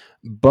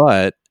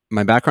 But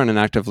my background in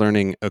active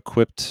learning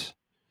equipped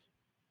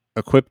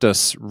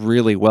us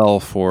really well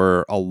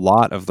for a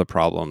lot of the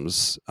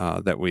problems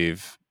that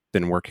we've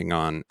been working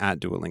on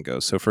at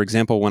Duolingo. So, for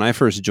example, when I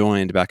first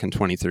joined back in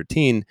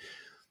 2013,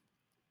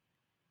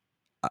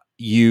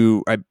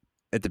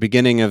 at the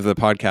beginning of the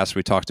podcast,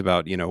 we talked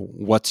about,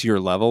 what's your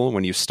level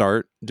when you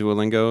start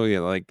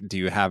Duolingo? Like,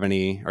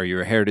 are you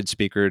a heritage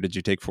speaker? Did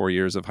you take 4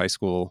 years of high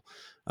school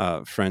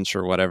French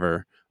or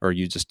whatever? Or are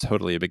you just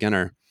totally a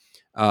beginner?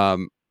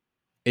 None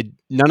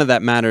of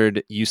that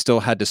mattered. You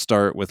still had to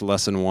start with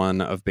lesson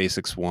 1 of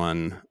basics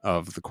 1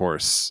 of the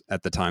course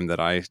at the time that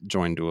I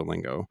joined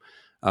Duolingo.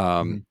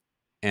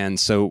 And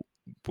so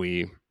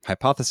we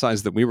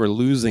hypothesized that we were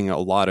losing a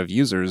lot of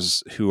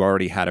users who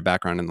already had a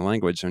background in the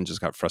language and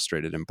just got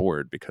frustrated and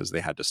bored because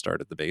they had to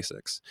start at the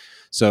basics.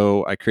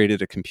 So I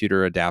created a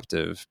computer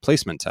adaptive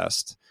placement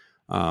test.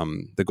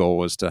 The goal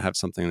was to have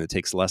something that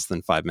takes less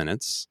than 5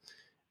 minutes,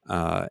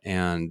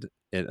 and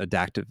it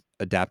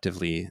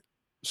adaptively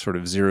sort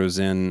of zeroes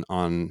in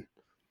on,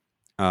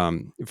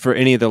 for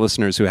any of the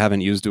listeners who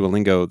haven't used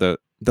Duolingo,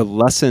 the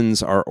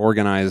lessons are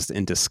organized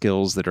into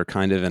skills that are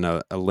kind of in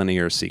a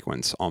linear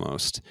sequence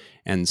almost.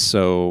 And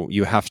so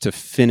you have to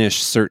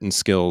finish certain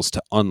skills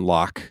to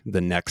unlock the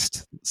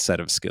next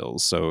set of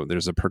skills. So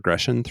there's a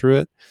progression through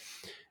it.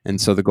 And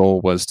so the goal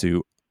was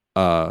to,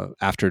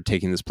 after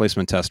taking this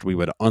placement test, we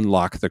would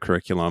unlock the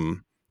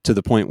curriculum to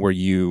the point where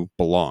you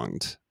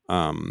belonged,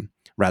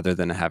 rather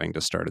than having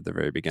to start at the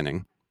very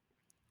beginning.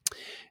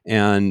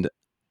 And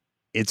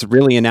it's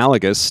really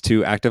analogous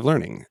to active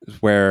learning,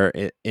 where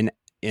in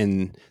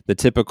in the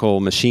typical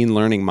machine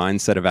learning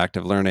mindset of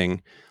active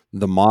learning,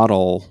 the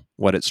model,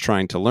 what it's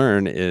trying to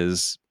learn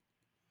is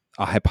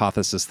a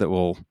hypothesis that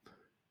will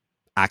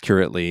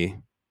accurately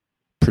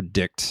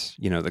predict,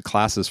 the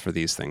classes for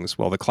these things.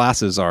 Well, the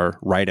classes are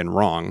right and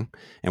wrong,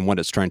 and what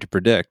it's trying to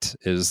predict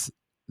is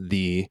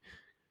the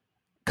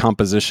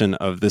composition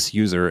of this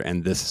user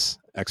and this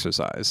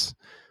exercise.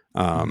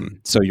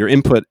 So your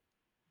input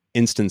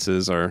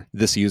instances are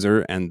this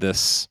user and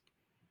this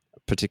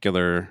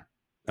particular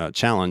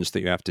challenge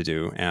that you have to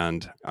do,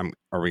 and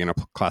are we going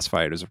to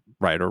classify it as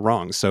right or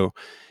wrong? So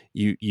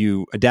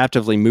you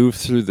adaptively move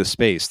through the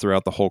space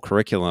throughout the whole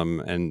curriculum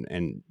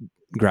and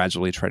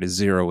gradually try to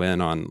zero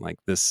in on like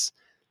this.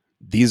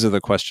 These are the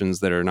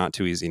questions that are not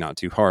too easy, not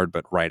too hard,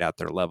 but right at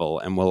their level,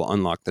 and we'll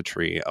unlock the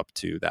tree up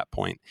to that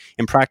point.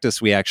 In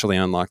practice, we actually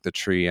unlock the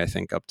tree, I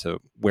think, up to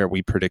where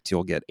we predict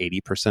you'll get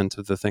 80%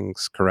 of the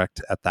things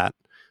correct at that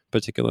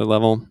particular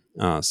level,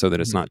 so that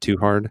it's not too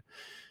hard.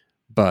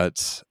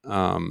 But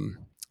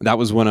that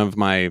was one of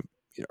my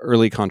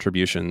early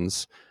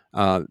contributions.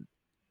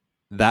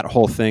 That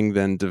whole thing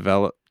then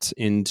developed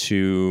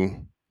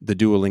into the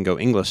Duolingo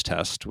English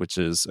test, which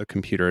is a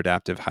computer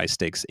adaptive high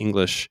stakes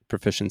English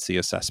proficiency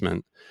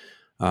assessment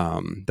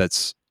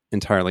that's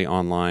entirely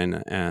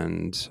online.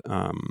 And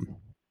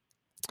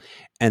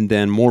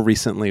then more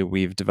recently,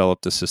 we've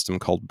developed a system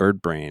called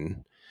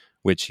BirdBrain,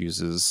 which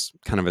uses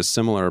kind of a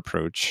similar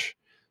approach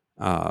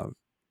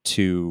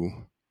to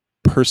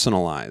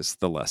personalize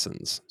the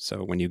lessons. So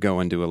when you go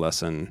into a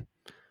lesson,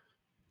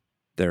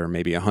 there are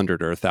maybe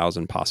 100 or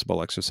 1,000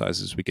 possible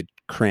exercises we could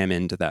cram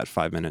into that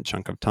 5-minute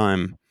chunk of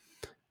time.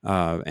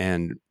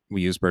 And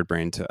we use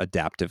BirdBrain to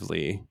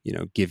adaptively,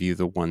 give you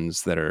the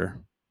ones that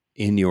are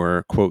in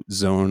your quote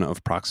zone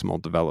of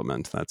proximal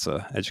development. That's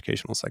a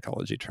educational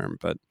psychology term,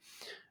 but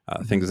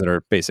things that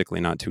are basically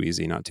not too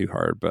easy, not too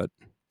hard, but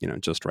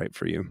just right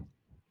for you.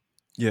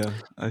 Yeah,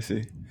 I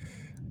see.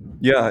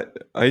 Yeah,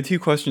 I had two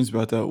questions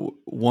about that.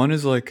 One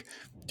is like,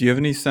 do you have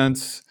any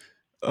sense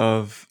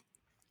of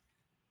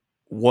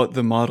what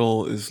the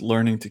model is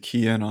learning to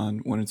key in on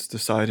when it's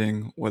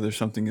deciding whether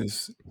something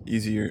is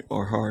easy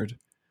or hard?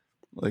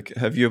 Like,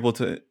 have you able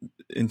to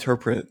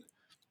interpret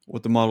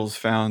what the model's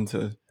found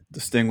to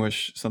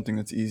distinguish something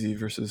that's easy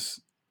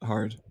versus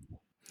hard?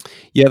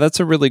 Yeah, that's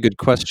a really good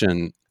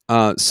question.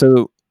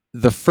 So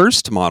the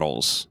first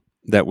models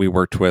that we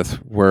worked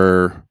with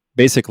were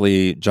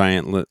basically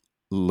giant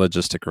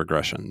logistic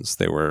regressions.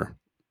 They were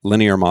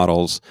linear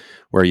models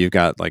where you've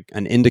got like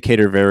an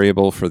indicator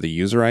variable for the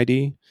user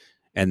ID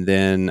and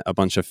then a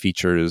bunch of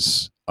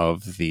features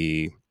of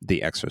the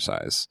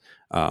exercise.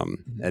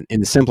 And in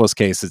the simplest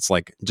case, it's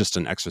like just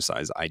an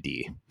exercise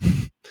ID.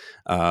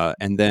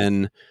 And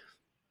then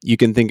you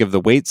can think of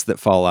the weights that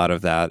fall out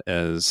of that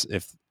as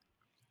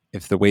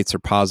if the weights are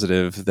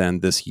positive, then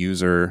this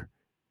user,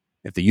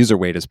 if the user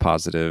weight is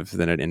positive,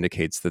 then it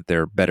indicates that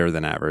they're better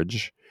than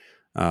average.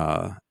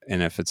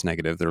 And if it's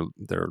negative,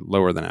 they're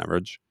lower than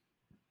average.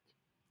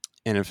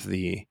 And if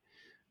the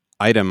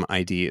item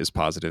ID is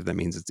positive, that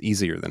means it's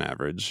easier than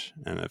average.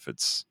 And if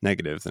it's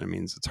negative, then it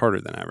means it's harder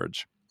than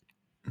average.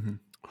 Mm-hmm.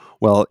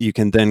 Well, you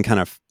can then kind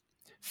of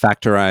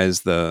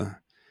factorize the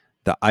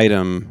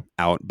item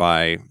out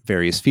by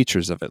various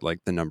features of it,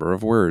 like the number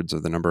of words or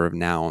the number of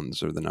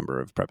nouns or the number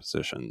of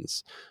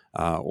prepositions,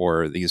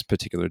 or these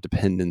particular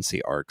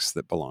dependency arcs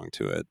that belong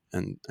to it,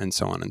 and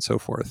so on and so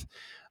forth.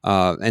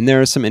 And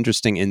there are some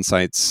interesting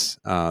insights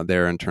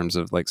there in terms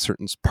of like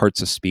certain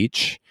parts of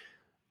speech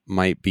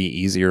might be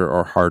easier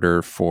or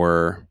harder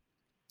for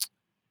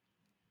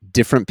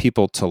different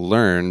people to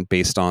learn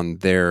based on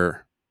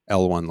their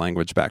L1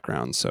 language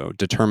background. So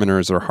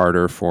determiners are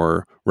harder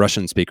for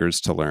Russian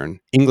speakers to learn.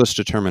 English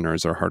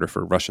determiners are harder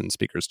for Russian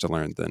speakers to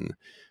learn than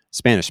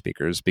Spanish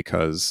speakers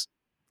because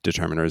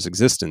determiners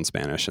exist in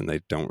Spanish and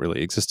they don't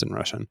really exist in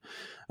Russian.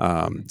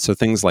 So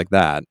things like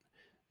that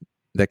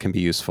can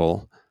be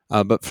useful.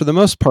 But for the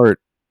most part,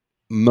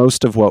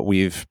 most of what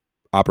we've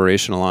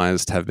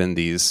operationalized have been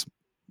these,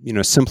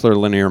 simpler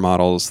linear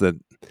models that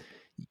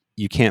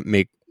you can't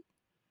make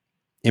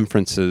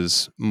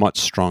inferences much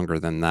stronger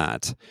than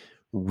that.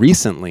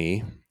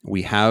 Recently,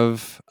 we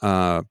have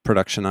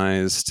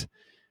productionized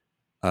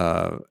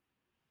an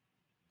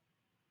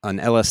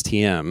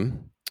LSTM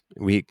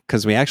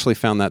because we actually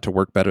found that to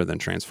work better than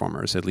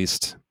transformers. At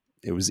least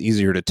it was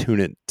easier to tune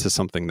it to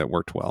something that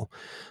worked well,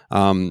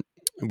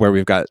 where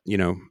we've got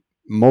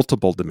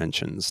multiple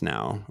dimensions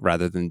now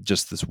rather than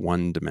just this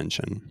one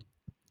dimension.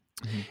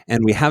 Mm-hmm.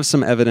 And we have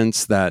some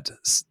evidence that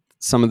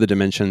some of the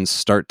dimensions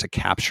start to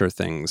capture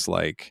things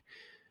like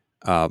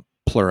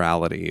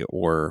plurality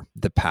or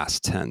the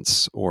past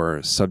tense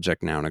or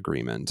subject noun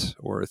agreement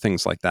or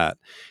things like that.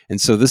 And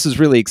so this is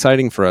really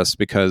exciting for us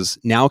because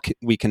now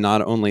we can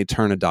not only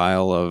turn a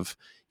dial of,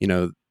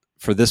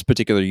 for this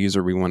particular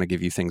user, we want to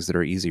give you things that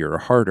are easier or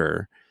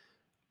harder.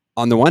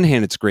 On the one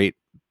hand, it's great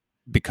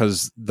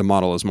because the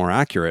model is more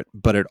accurate,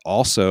 but it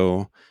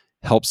also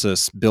helps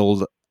us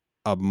build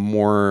a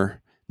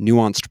more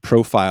nuanced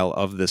profile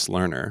of this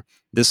learner.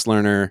 This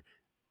learner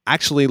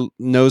actually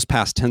knows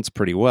past tense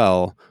pretty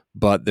well,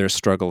 but they're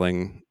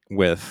struggling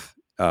with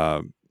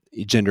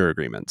gender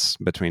agreements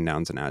between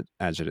nouns and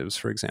adjectives,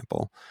 for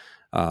example.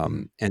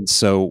 And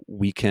so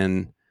we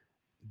can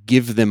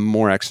give them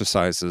more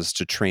exercises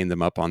to train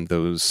them up on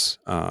those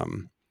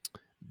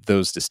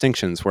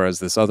distinctions, whereas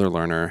this other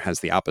learner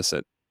has the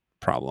opposite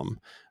problem.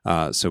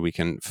 So we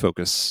can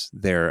focus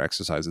their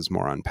exercises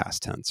more on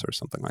past tense or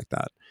something like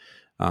that.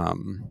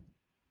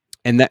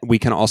 And that we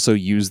can also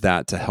use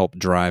that to help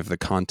drive the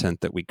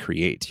content that we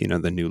create,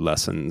 the new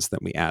lessons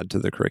that we add to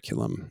the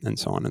curriculum and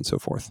so on and so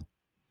forth.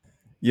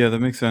 Yeah, that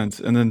makes sense.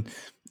 And then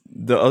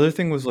the other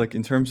thing was like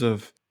in terms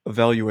of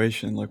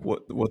evaluation, like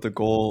what the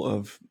goal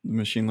of the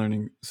machine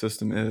learning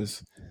system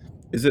is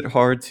it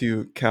hard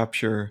to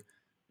capture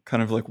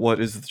kind of like what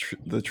is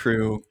the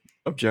true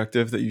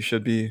objective that you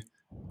should be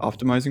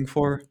optimizing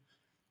for?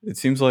 It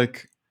seems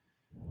like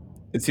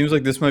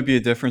this might be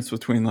a difference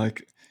between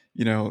like,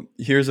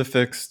 here's a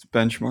fixed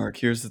benchmark,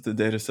 here's the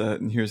data set,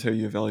 and here's how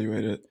you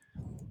evaluate it.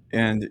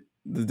 And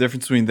the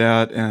difference between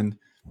that and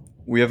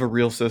we have a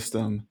real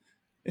system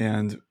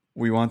and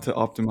we want to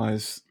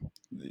optimize,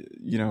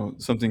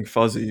 something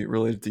fuzzy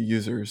related to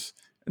users,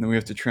 and then we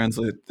have to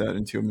translate that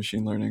into a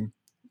machine learning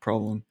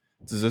problem.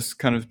 Does this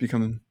kind of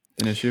become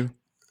an issue?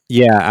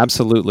 Yeah,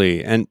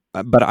 absolutely.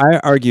 But I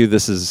argue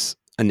this is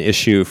an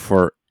issue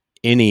for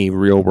any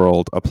real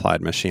world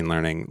applied machine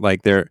learning.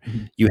 Like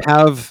you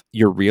have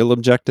your real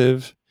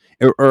objective,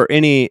 or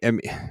any.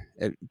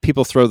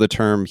 People throw the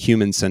term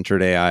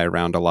human-centered AI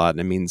around a lot, and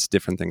it means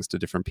different things to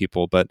different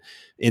people. But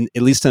at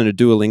least in a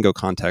Duolingo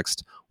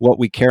context, what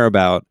we care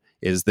about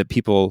is that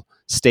people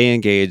stay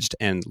engaged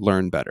and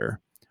learn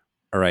better.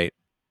 All right.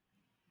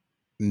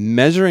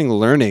 Measuring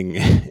learning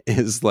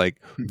is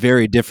like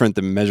very different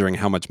than measuring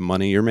how much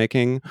money you're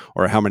making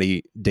or how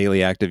many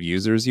daily active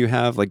users you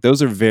have. Like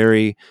those are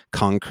very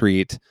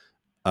concrete,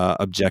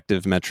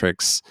 objective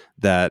metrics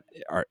that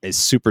is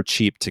super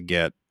cheap to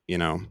get,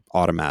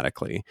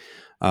 automatically.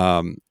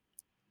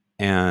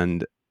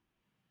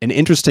 And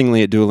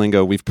interestingly, at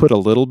Duolingo, we've put a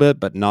little bit,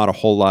 but not a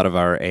whole lot of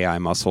our AI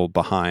muscle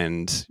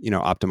behind,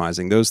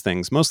 optimizing those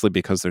things, mostly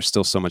because there's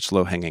still so much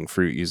low-hanging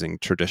fruit using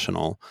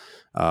traditional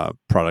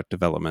product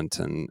development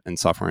and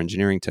software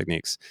engineering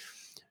techniques.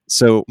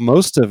 So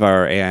most of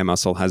our AI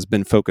muscle has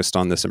been focused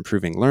on this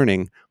improving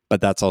learning, but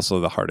that's also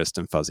the hardest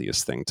and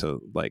fuzziest thing to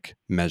like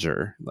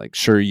measure. Like,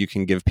 sure, you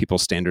can give people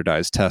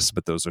standardized tests,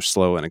 but those are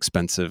slow and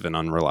expensive and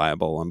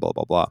unreliable and blah,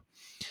 blah, blah.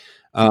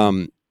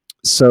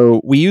 So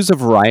we use a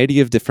variety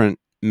of different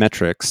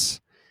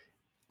metrics.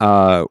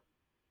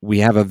 We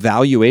have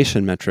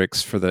evaluation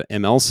metrics for the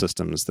ML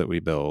systems that we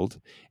build,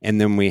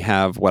 and then we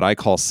have what I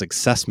call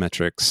success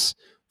metrics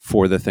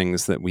for the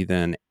things that we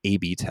then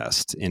A/B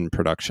test in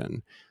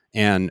production.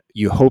 And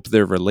you hope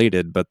they're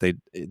related, but they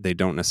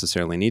don't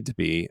necessarily need to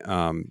be,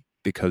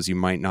 because you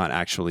might not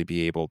actually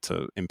be able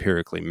to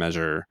empirically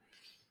measure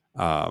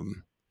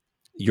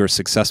your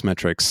success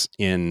metrics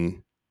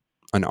in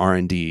an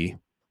R&D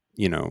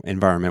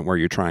environment where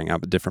you're trying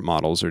out different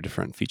models or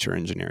different feature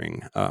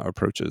engineering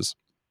approaches.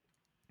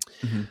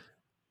 Mm-hmm.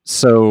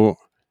 So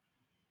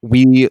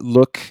we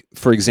look,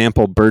 for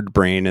example,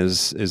 BirdBrain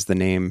is the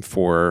name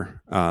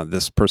for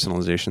this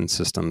personalization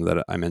system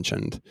that I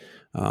mentioned.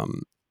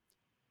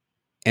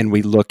 And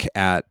we look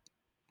at,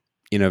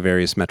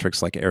 various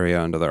metrics like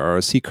area under the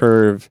ROC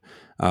curve,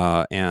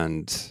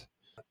 and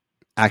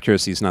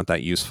accuracy is not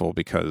that useful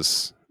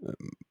because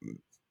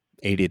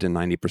 80 to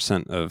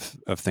 90% of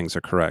things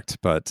are correct,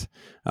 but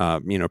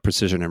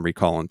precision and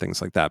recall and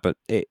things like that. But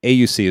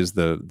AUC is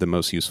the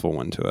most useful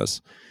one to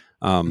us.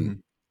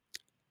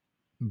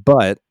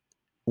 But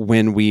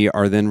when we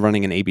are then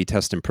running an A/B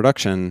test in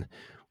production,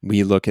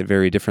 we look at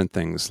very different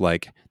things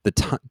like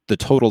the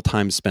total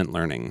time spent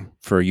learning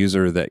for a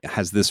user that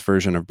has this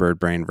version of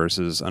BirdBrain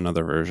versus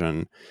another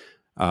version.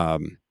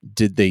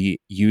 Did they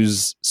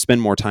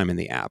spend more time in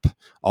the app?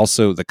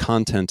 Also, the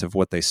content of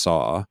what they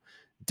saw.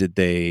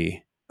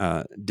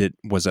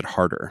 Was it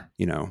harder?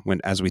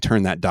 As we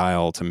turn that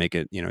dial to make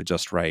it,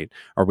 just right,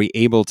 are we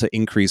able to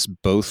increase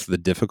both the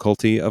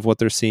difficulty of what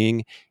they're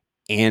seeing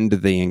and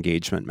the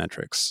engagement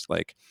metrics?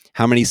 Like,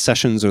 how many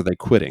sessions are they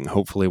quitting?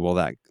 Hopefully,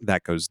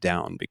 that goes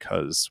down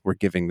because we're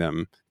giving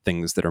them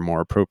things that are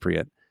more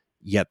appropriate,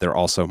 yet they're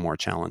also more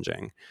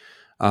challenging.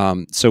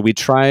 So we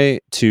try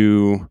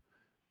to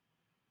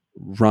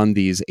run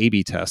these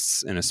A/B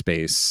tests in a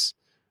space.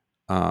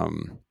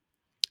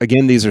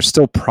 Again, these are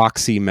still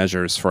proxy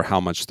measures for how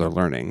much they're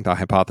learning. The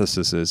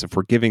hypothesis is if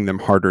we're giving them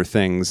harder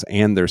things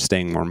and they're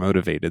staying more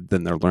motivated,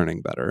 then they're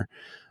learning better.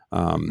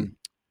 And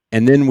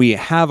then we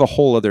have a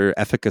whole other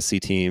efficacy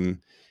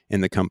team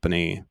in the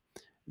company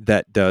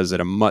that does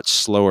at a much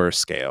slower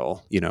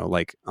scale,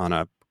 like on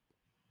a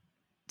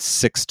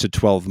 6 to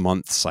 12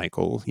 month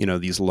cycle,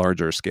 these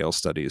larger scale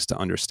studies to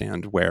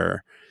understand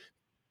where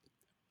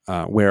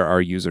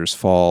our users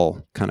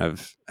fall, kind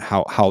of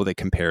how they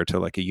compare to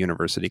like a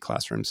university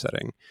classroom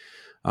setting.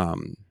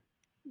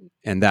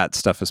 And that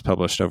stuff is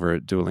published over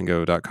at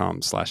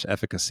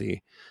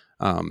duolingo.com/efficacy.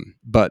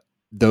 But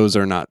those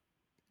are not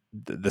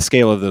the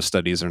scale of those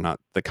studies are not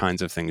the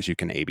kinds of things you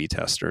can A/B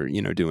test or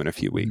do in a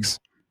few Mhm. weeks.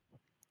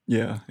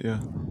 Yeah,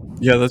 yeah.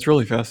 Yeah, that's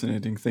really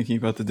fascinating, thinking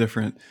about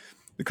the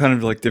kind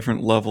of like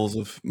different levels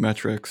of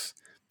metrics,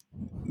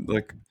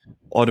 like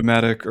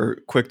automatic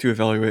or quick to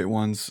evaluate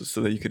ones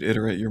so that you could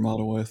iterate your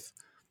model with,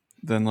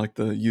 then like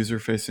the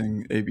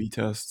user-facing A/B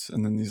tests,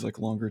 and then these like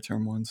longer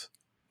term ones.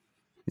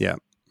 Yeah.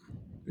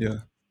 Yeah.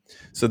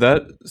 So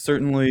that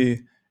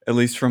certainly, at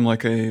least from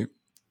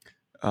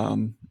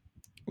um,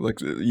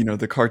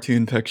 the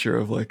cartoon picture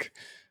of like,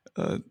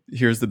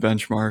 here's the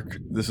benchmark,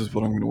 this is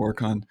what I'm going to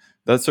work on.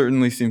 That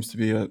certainly seems to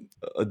be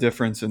a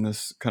difference in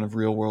this kind of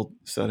real world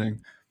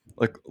setting.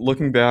 Like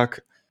looking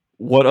back,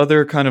 what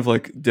other kind of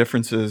like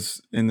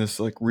differences in this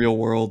like real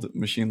world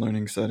machine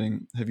learning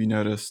setting have you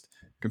noticed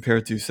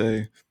compared to,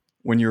 say,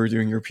 when you were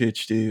doing your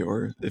PhD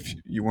or if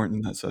you weren't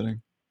in that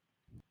setting?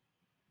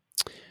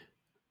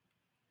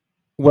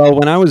 Well,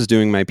 when I was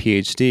doing my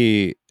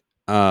PhD,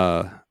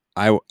 uh,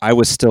 I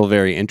was still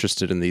very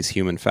interested in these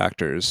human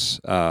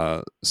factors.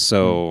 Mm.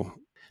 So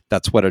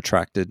that's what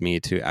attracted me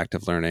to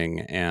active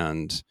learning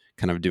and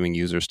kind of doing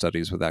user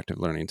studies with active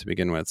learning to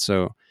begin with.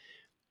 So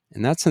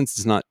in that sense,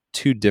 it's not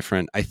too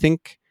different. I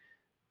think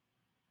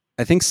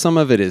some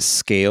of it is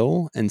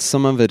scale, and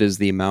some of it is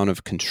the amount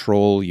of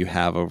control you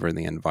have over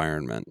the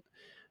environment.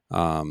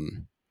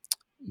 Um,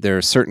 there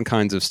are certain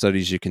kinds of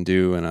studies you can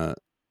do in a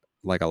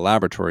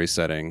laboratory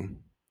setting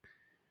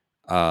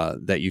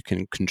that you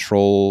can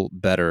control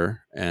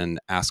better and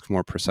ask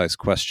more precise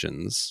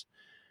questions,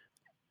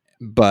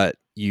 but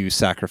you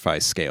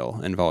sacrifice scale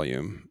and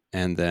volume.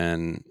 And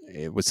then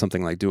with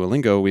something like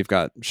Duolingo, we've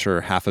got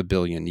sure 500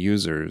 million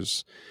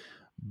users,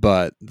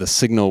 but the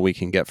signal we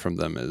can get from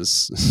them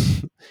is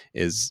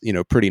is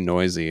pretty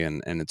noisy,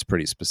 and it's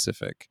pretty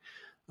specific.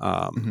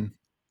 Hmm.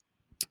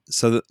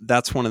 So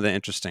that's one of the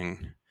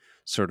interesting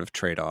sort of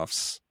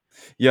trade-offs.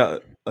 Yeah,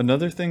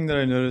 another thing that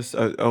I noticed,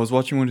 I was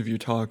watching one of your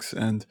talks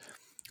and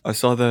I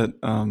saw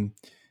that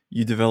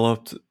you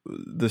developed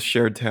this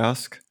shared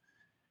task,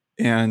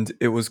 and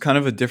it was kind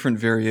of a different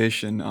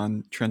variation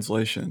on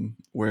translation,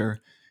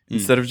 where Mm.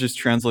 instead of just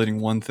translating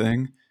one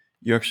thing,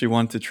 you actually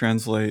want to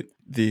translate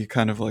the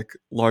kind of like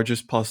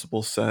largest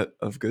possible set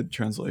of good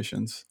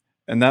translations.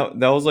 And that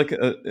was like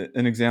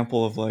an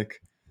example of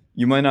like,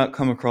 you might not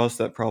come across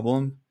that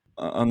problem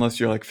unless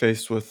you're like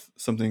faced with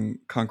something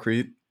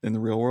concrete in the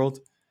real world.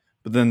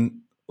 But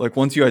then, like,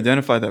 once you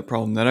identify that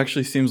problem, that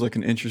actually seems like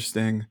an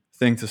interesting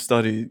thing to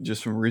study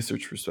just from a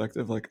research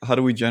perspective. Like, how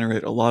do we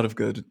generate a lot of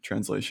good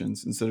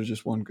translations instead of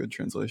just one good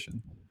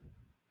translation?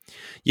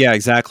 Yeah,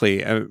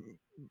 exactly.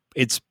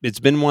 It's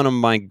been one of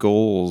my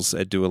goals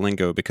at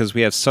Duolingo because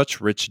we have such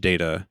rich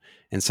data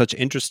and such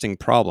interesting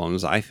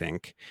problems, I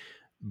think,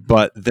 Mhm.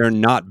 but they're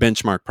not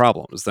benchmark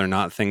problems. They're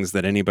not things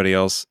that anybody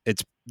else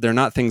they're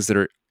not things that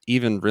are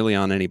even really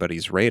on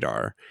anybody's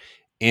radar.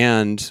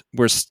 And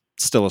we're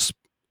still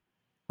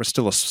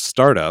a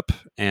startup,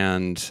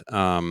 and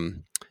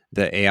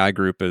the AI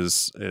group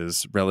is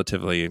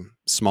relatively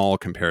small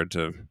compared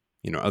to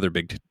other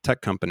big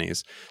tech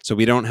companies. So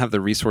we don't have the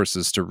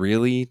resources to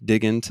really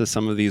dig into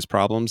some of these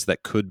problems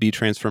that could be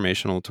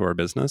transformational to our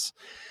business.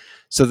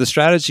 So the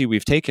strategy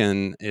we've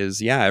taken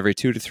is, yeah, every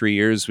 2 to 3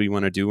 years we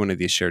want to do one of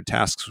these shared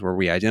tasks where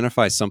we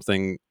identify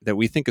something that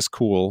we think is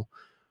cool,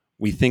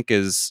 we think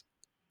is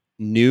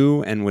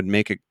new and would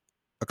make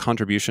a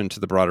contribution to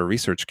the broader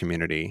research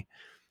community,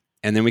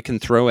 and then we can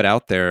throw it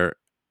out there,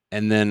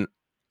 and then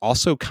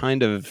also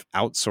kind of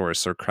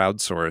outsource or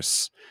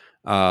crowdsource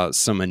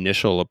some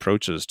initial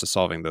approaches to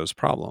solving those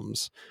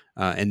problems.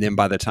 And then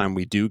by the time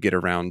we do get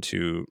around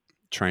to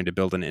trying to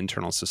build an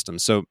internal system,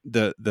 so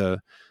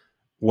the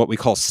what we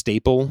call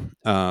staple,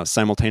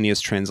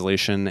 simultaneous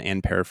translation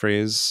and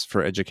paraphrase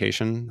for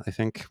education, I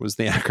think was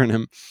the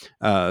acronym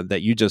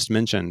that you just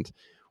mentioned,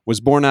 was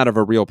born out of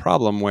a real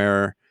problem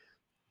where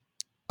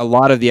a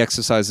lot of the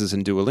exercises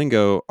in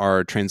Duolingo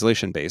are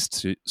translation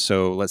based.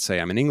 So let's say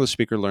I'm an English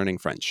speaker learning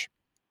French.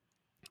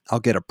 I'll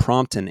get a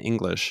prompt in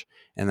English,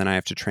 and then I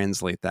have to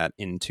translate that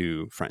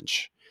into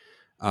French.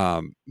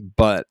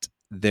 But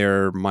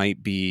there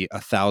might be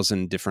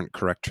 1,000 different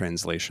correct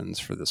translations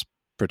for this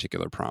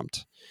particular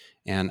prompt.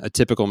 And a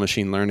typical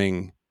machine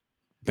learning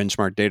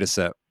benchmark data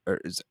set,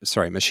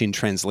 machine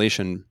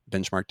translation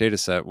benchmark data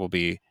set will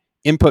be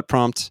input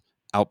prompt,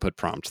 output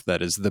prompt.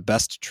 That is the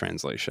best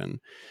translation.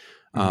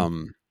 Mhm.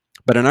 Um,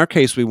 but in our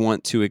case, we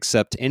want to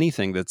accept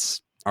anything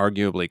that's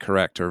arguably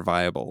correct or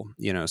viable.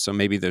 So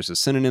maybe there's a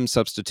synonym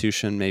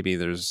substitution, maybe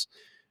there's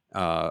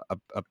a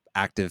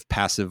active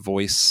passive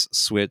voice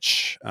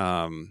switch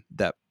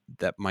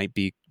that might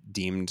be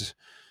deemed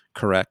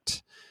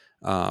correct,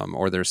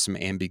 or there's some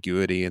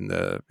ambiguity in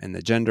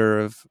the gender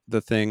of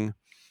the thing.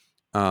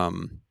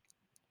 Um,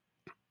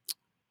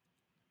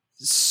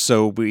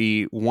 so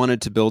we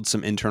wanted to build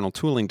some internal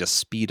tooling to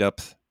speed up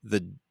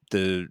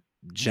the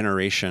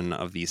generation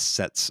of these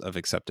sets of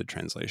accepted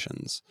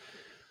translations.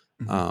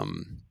 Mhm.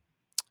 Um,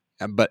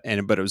 but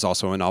it was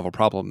also a novel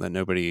problem that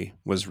nobody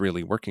was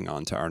really working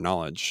on, to our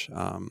knowledge.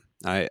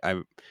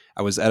 I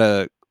was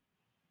at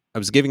I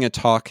was giving a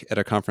talk at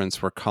a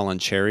conference where Colin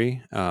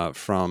Cherry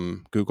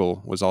from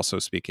Google was also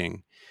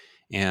speaking,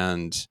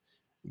 and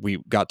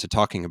we got to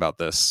talking about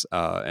this,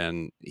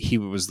 and he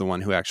was the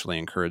one who actually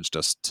encouraged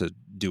us to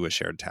do a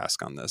shared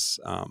task on this,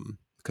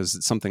 because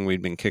it's something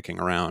we'd been kicking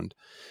around.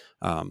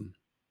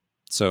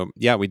 So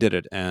yeah, we did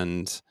it.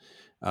 And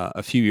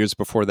a few years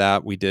before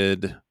that, we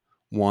did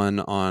one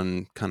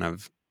on kind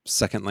of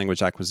second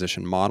language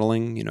acquisition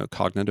modeling,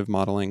 cognitive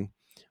modeling,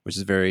 which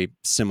is very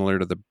similar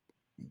to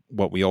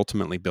what we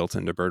ultimately built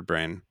into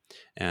BirdBrain.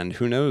 And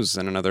who knows,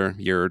 in another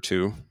year or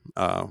two,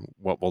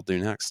 what we'll do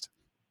next.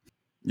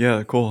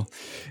 Yeah, cool.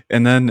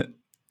 And then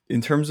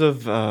in terms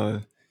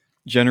of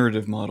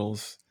generative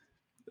models,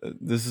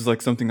 this is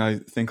like something I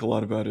think a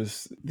lot about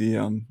is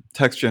the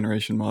text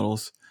generation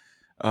models.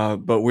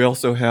 But we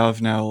also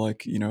have now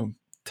like,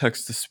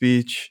 text to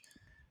speech.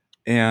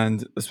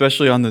 And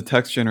especially on the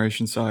text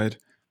generation side,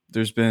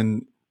 there's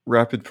been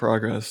rapid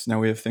progress. Now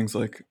we have things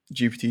like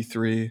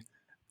GPT-3.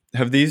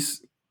 Have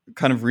these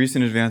kind of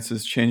recent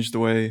advances changed the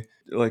way,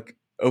 like,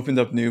 opened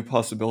up new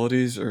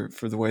possibilities or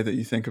for the way that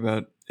you think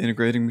about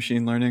integrating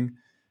machine learning?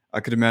 I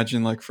could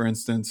imagine, like, for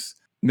instance,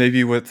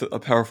 maybe with a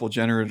powerful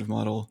generative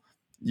model,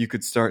 you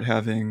could start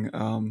having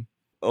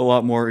a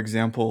lot more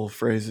example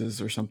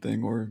phrases or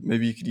something, or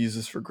maybe you could use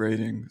this for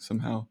grading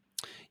somehow.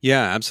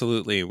 Yeah,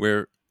 absolutely.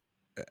 We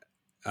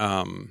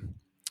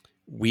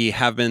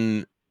have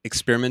been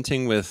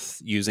experimenting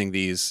with using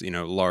these,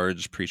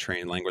 large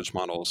pre-trained language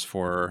models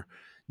for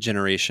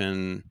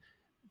generation.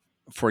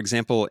 For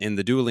example, in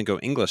the Duolingo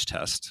English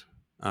test,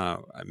 I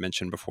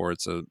mentioned before,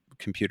 it's a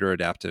computer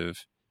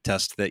adaptive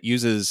test that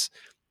uses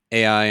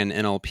AI and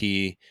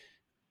NLP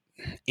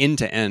end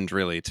to end,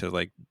 really,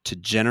 to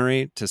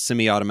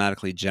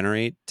semi-automatically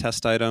generate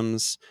test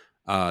items,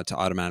 to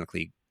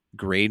automatically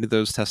grade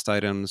those test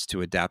items, to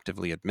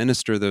adaptively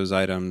administer those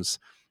items,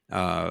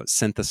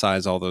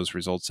 synthesize all those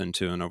results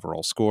into an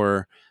overall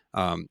score,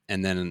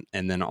 and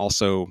then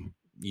also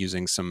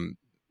using some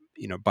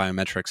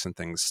biometrics and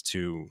things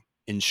to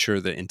ensure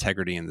the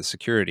integrity and the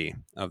security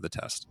of the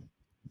test.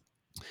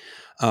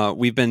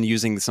 We've been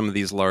using some of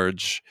these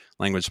large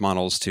language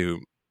models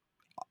to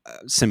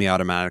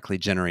semi-automatically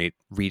generate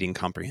reading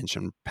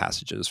comprehension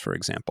passages, for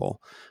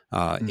example,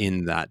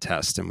 in that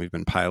test, and we've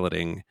been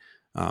piloting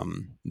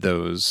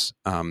those.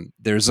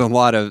 There's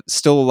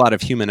still a lot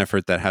of human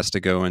effort that has to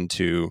go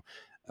into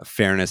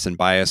fairness and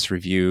bias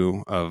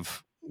review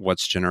of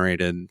what's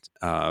generated.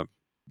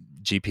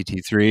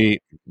 GPT-3,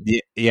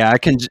 yeah,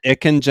 it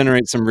can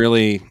generate some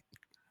really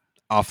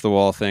off the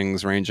wall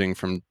things, ranging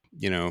from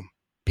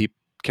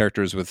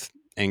characters with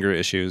anger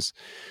issues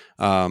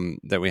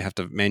that we have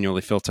to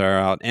manually filter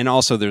out, and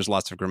also there's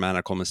lots of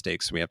grammatical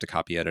mistakes, so we have to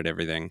copy edit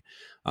everything.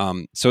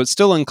 So it's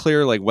still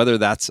unclear, like, whether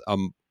that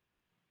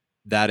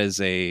is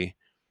a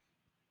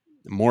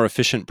more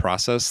efficient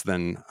process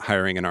than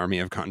hiring an army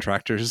of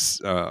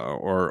contractors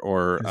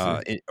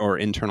or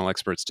internal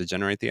experts to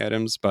generate the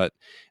items, but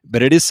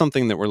it is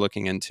something that we're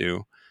looking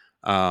into.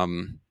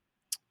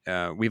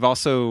 We've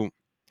also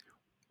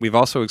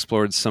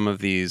explored some of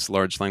these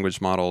large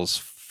language models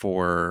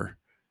for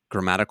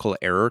grammatical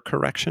error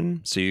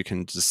correction. So you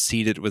can just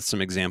seed it with some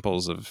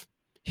examples of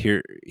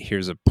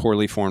here's a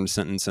poorly formed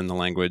sentence in the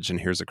language, and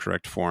here's a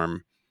correct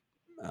form.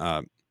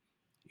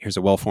 Here's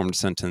a well-formed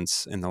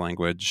sentence in the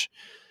language,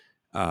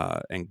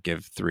 and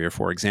give 3 or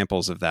 4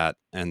 examples of that,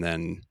 and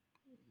then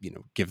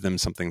give them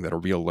something that a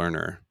real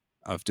learner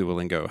of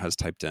Duolingo has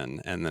typed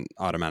in, and then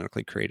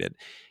automatically create it.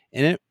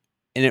 And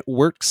it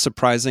worked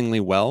surprisingly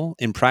well.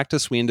 In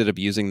practice, we ended up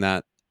using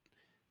that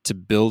to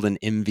build an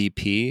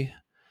MVP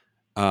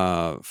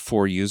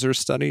for user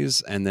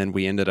studies, and then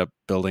we ended up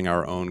building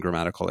our own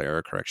grammatical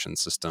error correction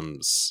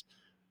systems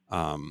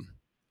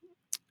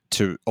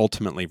to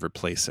ultimately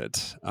replace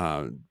it,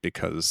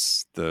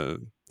 because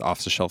the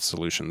off-the-shelf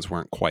solutions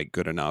weren't quite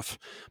good enough,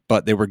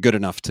 but they were good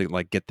enough to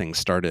get things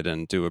started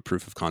and do a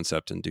proof of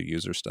concept and do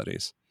user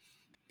studies.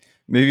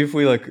 Maybe if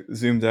we like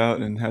zoomed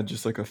out and had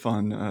just like a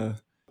fun,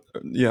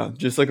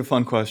 just like a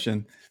fun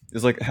question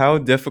is like, how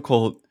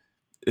difficult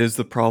is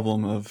the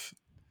problem of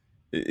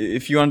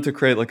if you wanted to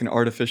create like an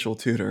artificial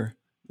tutor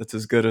that's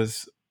as good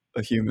as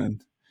a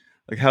human,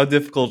 like how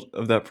difficult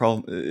of that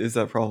problem is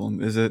that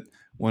problem? Is it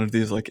one of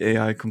these like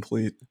AI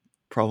complete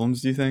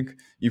problems, do you think?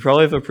 You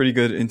probably have a pretty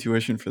good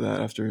intuition for that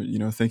after,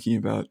 thinking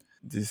about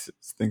these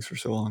things for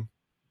so long.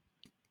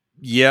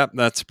 Yeah,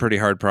 that's a pretty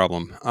hard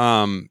problem.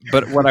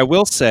 But what I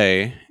will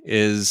say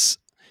is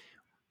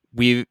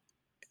the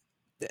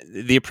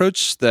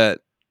approach that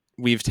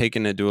we've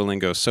taken at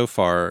Duolingo so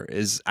far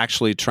is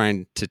actually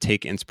trying to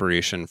take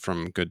inspiration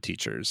from good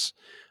teachers.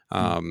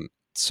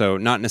 So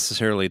not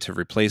necessarily to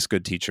replace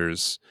good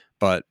teachers,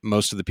 but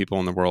most of the people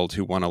in the world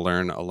who want to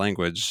learn a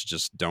language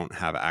just don't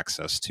have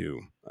access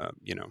to,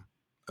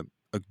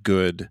 a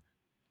good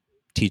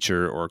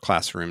teacher or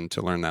classroom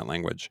to learn that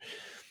language.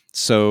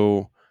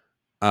 So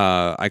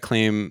I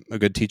claim a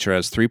good teacher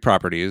has 3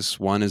 properties.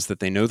 One is that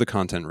they know the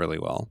content really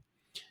well.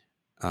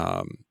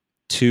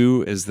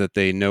 2 is that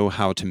they know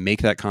how to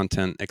make that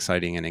content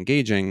exciting and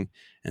engaging.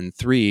 And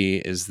 3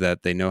 is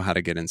that they know how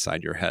to get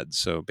inside your head.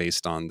 So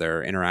based on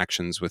their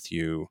interactions with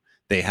you,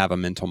 they have a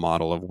mental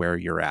model of where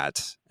you're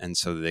at, and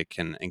so they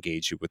can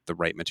engage you with the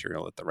right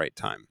material at the right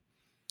time.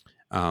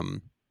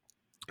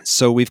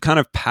 So we've kind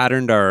of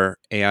patterned our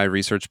AI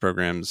research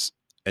programs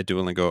at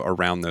Duolingo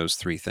around those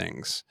 3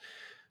 things.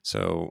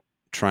 So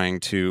trying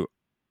to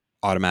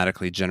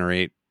automatically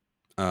generate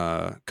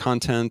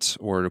content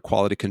or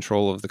quality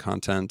control of the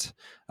content,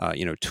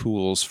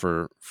 tools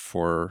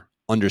for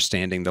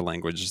understanding the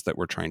languages that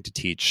we're trying to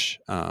teach,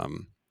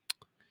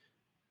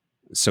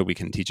 so we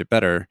can teach it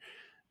better.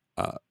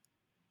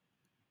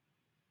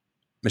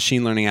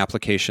 Machine learning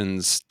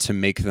applications to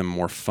make them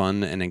more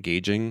fun and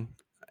engaging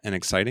and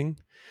exciting.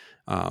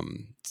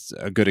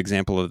 A good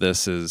example of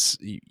this is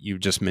you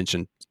just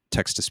mentioned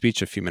text to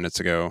speech a few minutes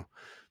ago.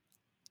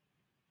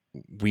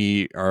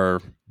 We've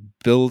got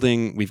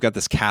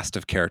this cast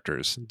of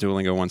characters.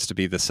 Duolingo wants to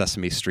be the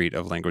Sesame Street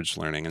of language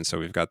learning. And so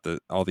we've got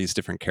all these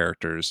different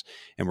characters,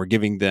 and we're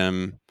giving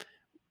them,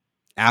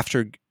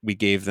 after we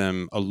gave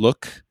them a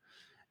look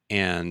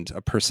and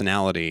a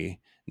personality,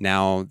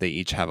 now they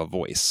each have a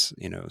voice,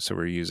 so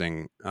we're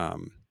using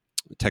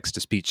text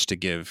to speech to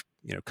give,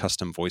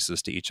 custom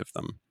voices to each of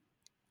them.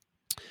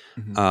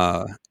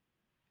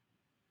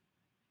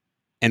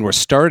 And we're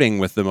starting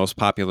with the most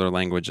popular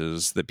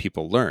languages that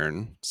people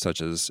learn,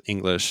 such as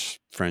English,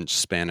 French,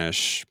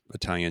 Spanish,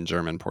 Italian,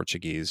 German,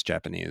 Portuguese,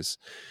 Japanese.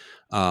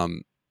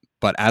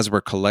 But as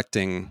we're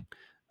collecting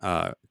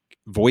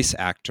voice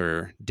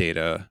actor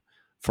data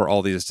for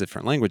all these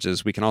different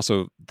languages, we can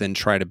also then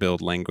try to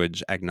build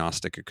language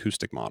agnostic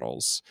acoustic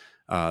models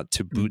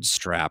to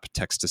bootstrap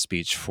text to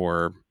speech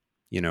for,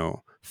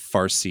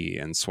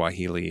 Farsi and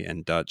Swahili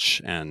and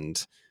Dutch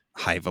and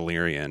High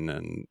Valyrian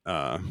and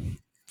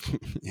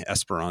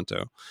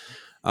Esperanto,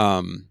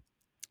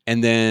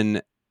 and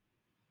then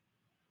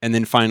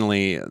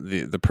finally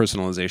the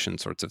personalization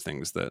sorts of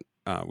things that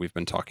we've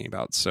been talking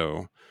about.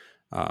 So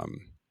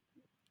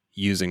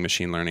using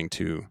machine learning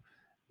to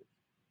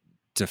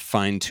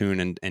fine tune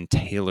and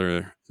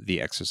tailor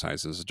the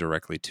exercises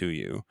directly to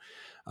you.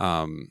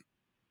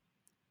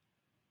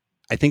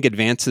 I think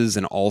advances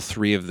in all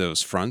 3 of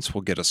those fronts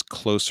will get us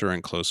closer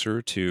and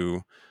closer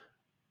to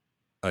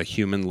a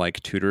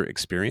human-like tutor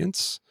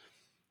experience.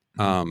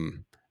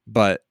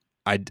 But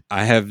I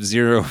have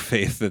zero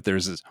faith that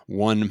there's this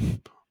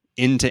one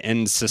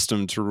end-to-end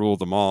system to rule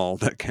them all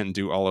that can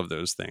do all of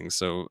those things.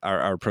 So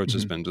our approach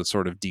has been to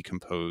sort of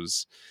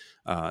decompose,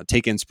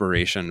 take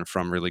inspiration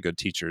from really good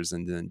teachers,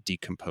 and then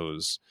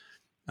decompose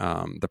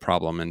the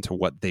problem into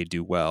what they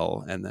do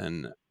well, and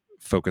then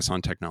focus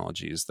on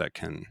technologies that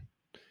can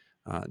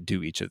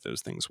do each of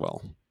those things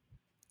well.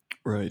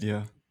 Right,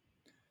 yeah.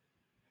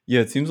 Yeah,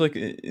 it seems like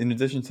in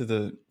addition to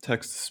the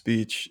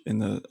text-to-speech, in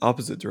the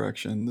opposite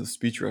direction, the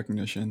speech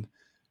recognition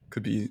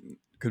could be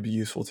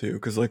useful too.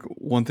 Because like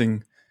one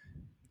thing,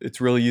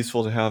 it's really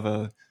useful to have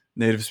a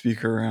native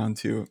speaker around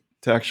to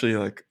actually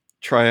like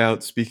try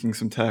out speaking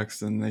some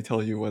text, and they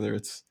tell you whether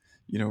it's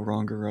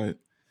wrong or right.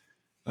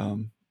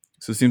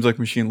 So it seems like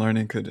machine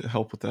learning could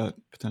help with that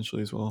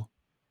potentially as well.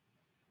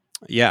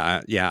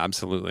 Yeah,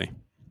 absolutely.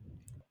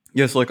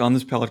 Yes, like on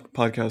this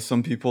podcast,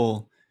 some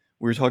people,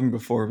 we were talking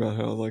before about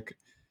how like,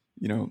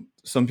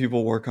 some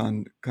people work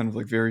on kind of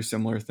like very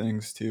similar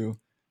things to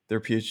their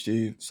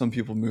PhD. Some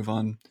people move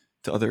on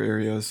to other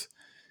areas.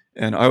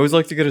 And I always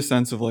like to get a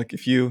sense of like,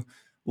 if you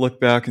look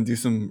back and do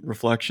some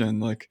reflection,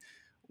 like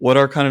what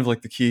are kind of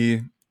like the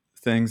key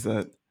things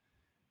that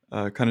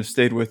kind of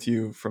stayed with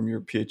you from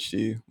your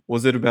PhD?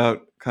 Was it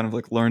about kind of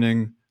like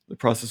learning the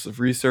process of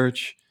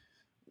research?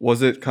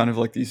 Was it kind of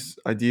like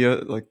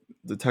like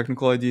the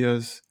technical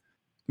ideas?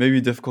 Maybe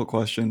a difficult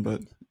question,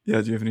 but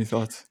yeah, do you have any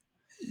thoughts?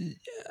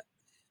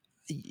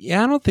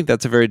 Yeah, I don't think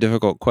that's a very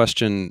difficult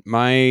question.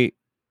 I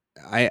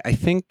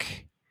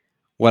think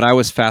what I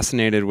was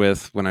fascinated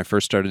with when I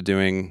first started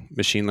doing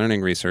machine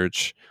learning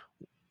research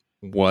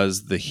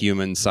was the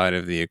human side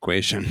of the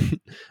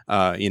equation.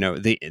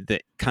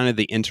 The kind of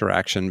the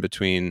interaction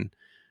between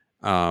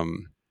a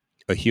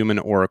human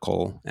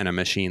oracle and a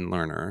machine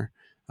learner,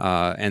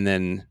 and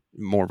then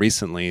more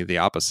recently the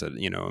opposite.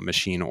 A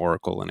machine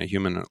oracle and a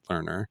human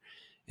learner,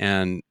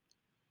 and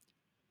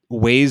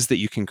ways that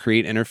you can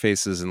create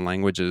interfaces and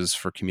languages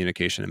for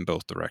communication in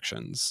both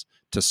directions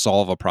to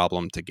solve a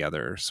problem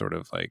together, sort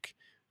of like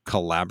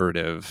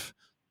collaborative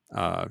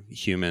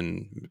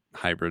human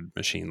hybrid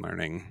machine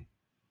learning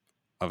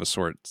of a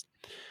sort.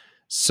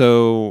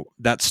 So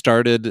that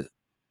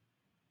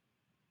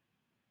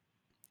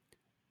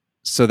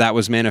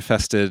was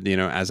manifested,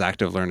 as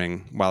active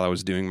learning while I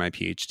was doing my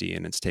PhD,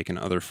 and it's taken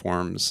other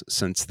forms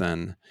since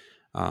then.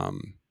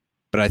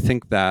 But I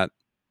think that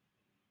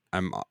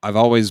I've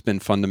always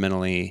been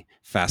fundamentally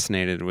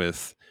fascinated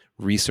with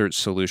research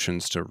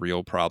solutions to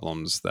real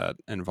problems that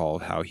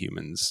involve how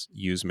humans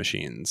use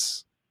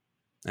machines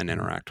and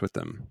interact with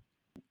them.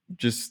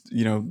 Just,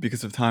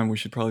 because of time, we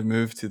should probably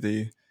move to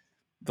the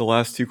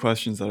last 2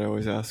 questions that I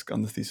always ask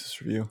on the thesis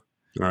review.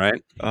 All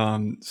right.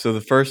 So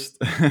the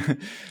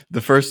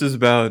first is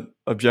about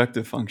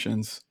objective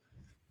functions.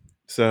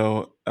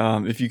 So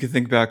if you could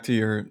think back to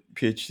your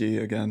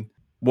PhD again,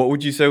 what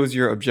would you say was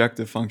your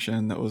objective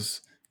function that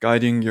was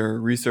guiding your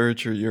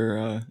research or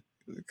your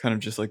kind of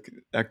just like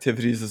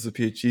activities as a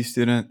PhD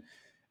student?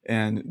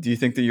 And do you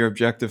think that your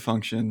objective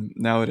function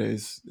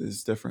nowadays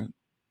is different?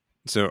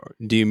 So,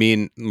 do you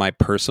mean my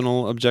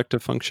personal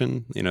objective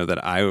function?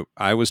 That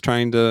I was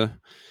trying to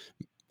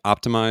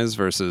optimize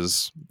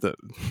versus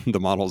the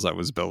models I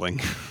was building.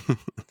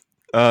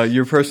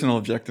 Your personal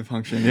objective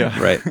function, yeah.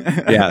 Right.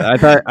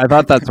 Yeah, I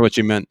thought that's what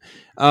you meant.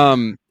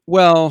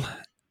 Well,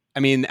 I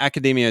mean,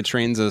 academia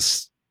trains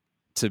us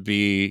to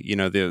be,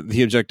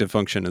 the objective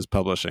function is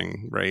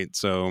publishing, right?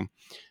 So,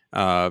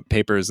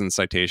 papers and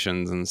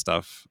citations and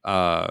stuff.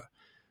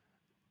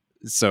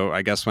 So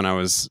I guess when I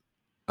was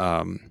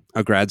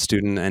a grad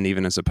student and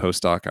even as a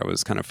postdoc, I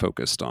was kind of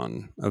focused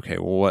on, okay,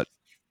 well,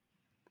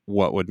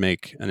 what would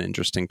make an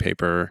interesting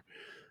paper,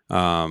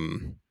 but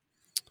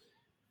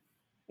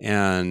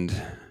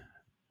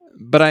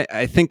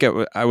I think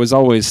I was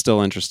always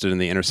still interested in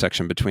the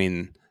intersection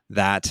between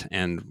that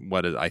and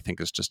what I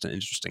think is just an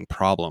interesting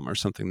problem or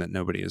something that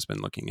nobody has been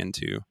looking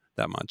into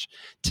that much.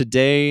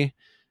 Today,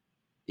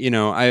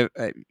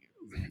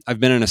 I've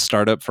been in a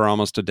startup for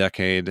almost a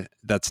decade.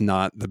 That's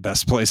not the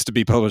best place to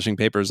be publishing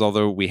papers,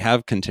 although we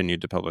have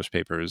continued to publish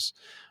papers,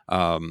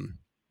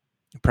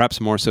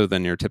 perhaps more so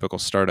than your typical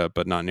startup,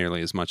 but not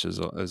nearly as much as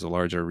a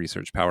larger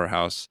research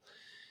powerhouse.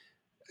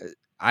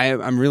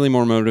 I'm really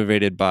more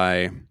motivated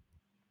by...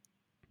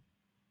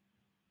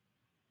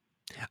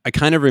 I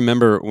kind of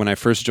remember when I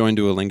first joined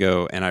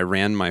Duolingo and I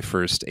ran my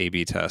first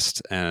A/B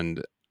test,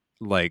 and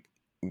like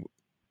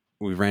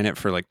we ran it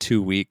for like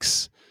 2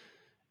 weeks,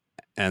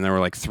 and there were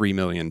like 3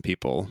 million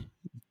people,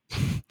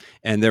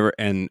 and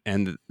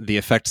the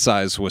effect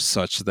size was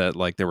such that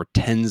like there were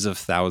tens of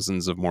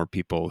thousands of more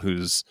people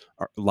whose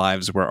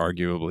lives were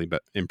arguably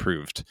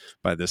improved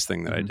by this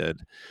thing that I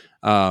did.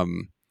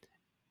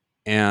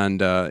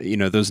 And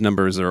those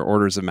numbers are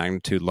orders of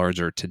magnitude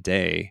larger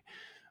today,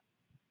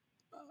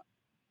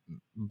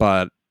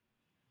 but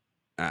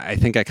I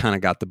think I kind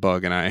of got the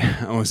bug, and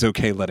I was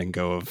okay letting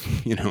go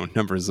of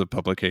numbers of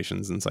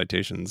publications and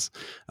citations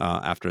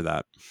after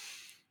that.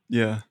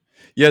 Yeah.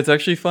 It's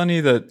actually funny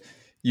that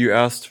you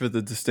asked for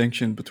the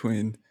distinction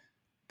between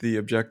the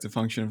objective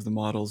function of the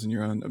models and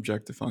your own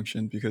objective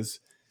function, because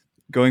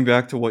going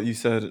back to what you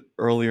said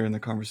earlier in the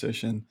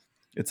conversation,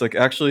 it's like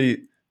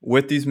actually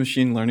with these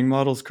machine learning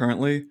models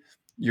currently,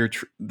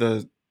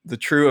 the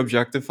true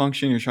objective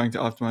function you're trying to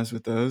optimize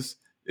with those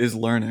is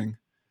learning.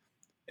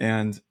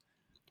 And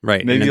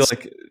right, maybe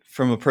like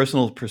from a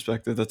personal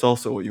perspective, that's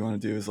also what you want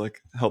to do, is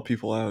like help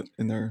people out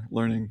in their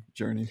learning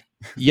journey.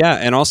 Yeah,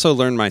 and also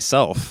learn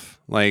myself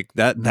like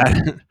that.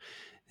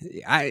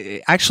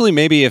 I actually,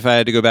 maybe if I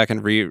had to go back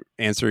and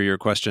re-answer your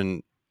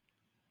question,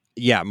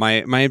 yeah,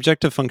 my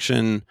objective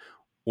function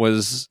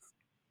was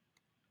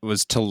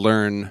to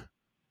learn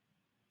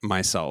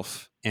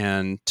myself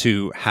and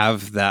to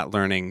have that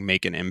learning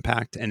make an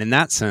impact. And in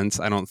that sense,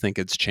 I don't think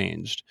it's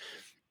changed.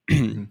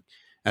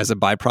 As a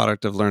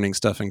byproduct of learning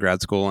stuff in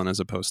grad school and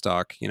as a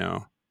postdoc,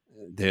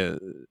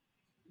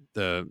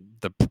 the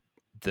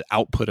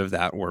output of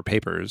that were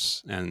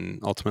papers and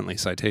ultimately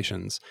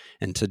citations.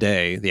 And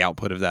today, the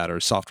output of that are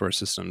software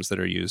systems that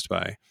are used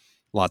by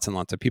lots and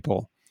lots of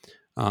people.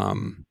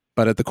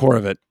 But at the core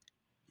of it,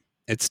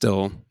 it's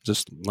still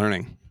just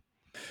learning.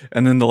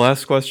 And then the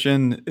last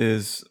question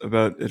is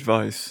about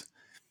advice.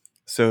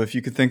 So if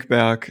you could think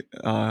back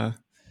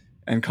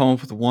and come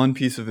up with one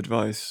piece of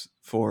advice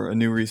for a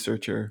new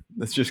researcher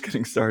that's just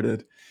getting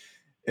started,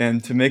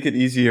 and to make it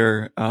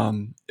easier,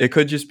 it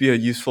could just be a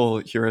useful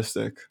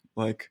heuristic,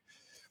 like,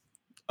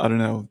 I don't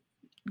know,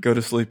 go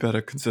to sleep at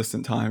a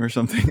consistent time or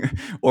something.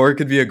 Or it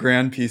could be a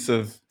grand piece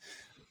of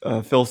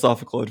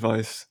philosophical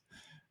advice.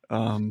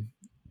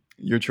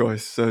 Your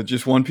choice. So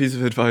just one piece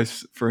of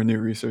advice for a new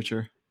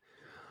researcher.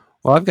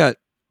 Well,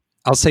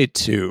 I'll say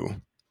two.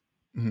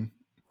 Mm-hmm.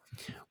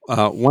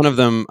 One of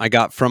them I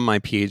got from my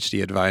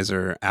PhD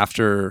advisor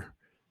after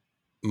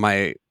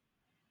I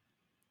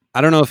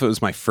don't know if it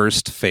was my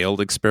first failed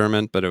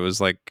experiment, but it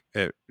was like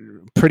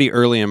pretty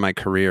early in my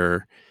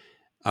career.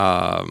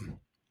 And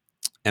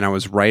I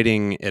was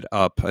writing it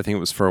up. I think it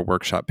was for a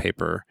workshop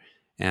paper.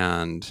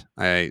 And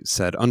I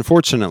said,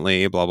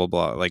 unfortunately, blah, blah,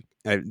 blah. Like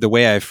the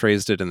way I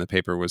phrased it in the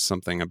paper was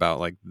something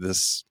about like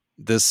this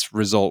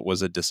result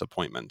was a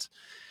disappointment.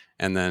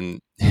 And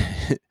then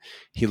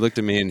he looked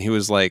at me and he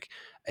was like,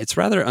 it's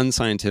rather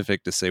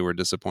unscientific to say we're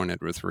disappointed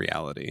with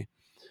reality.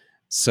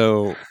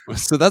 So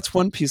that's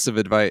one piece of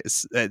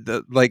advice.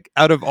 Like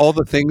out of all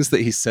the things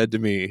that he said to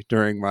me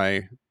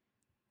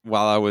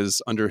while I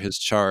was under his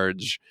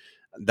charge,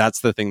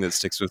 that's the thing that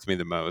sticks with me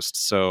the most.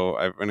 So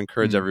I would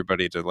encourage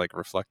everybody to like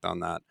reflect on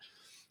that.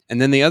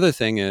 And then the other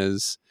thing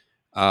is,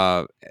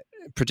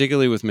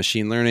 particularly with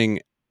machine learning,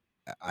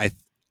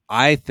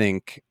 I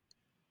think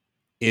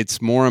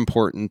it's more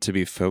important to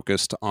be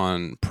focused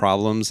on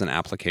problems and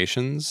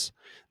applications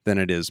than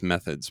it is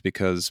methods,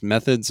 because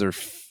methods are,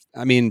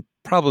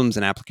 problems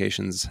and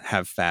applications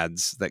have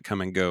fads that come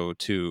and go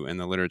too in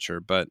the literature,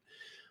 but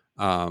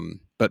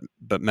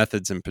But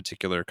methods in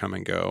particular come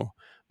and go.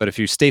 But if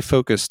you stay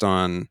focused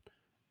on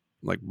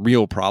like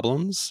real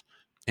problems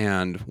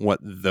and what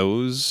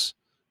those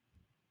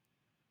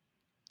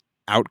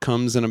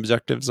outcomes and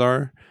objectives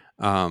are,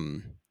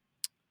 I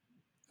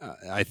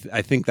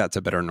think that's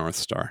a better North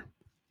Star.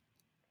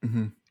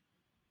 Mm-hmm.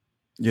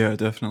 Yeah,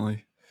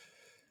 definitely.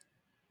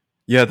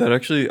 Yeah, that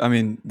actually, I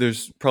mean,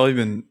 there's probably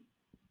been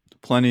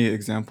plenty of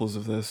examples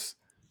of this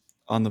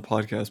on the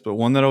podcast, but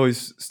one that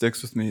always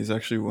sticks with me is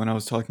actually when I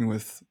was talking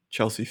with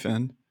Chelsea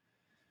Finn,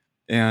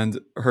 and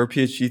her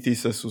PhD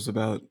thesis was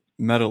about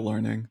meta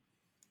learning,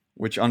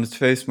 which on its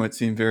face might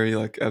seem very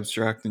like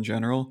abstract in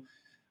general,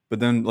 but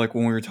then like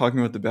when we were talking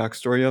about the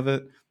backstory of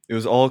it, it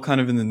was all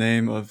kind of in the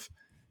name of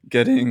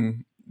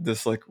getting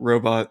this like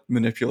robot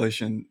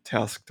manipulation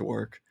task to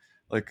work.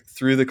 Like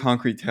through the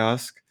concrete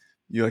task,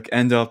 you like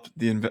end up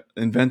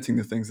inventing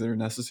the things that are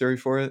necessary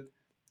for it,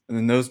 and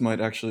then those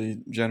might actually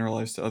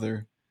generalize to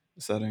other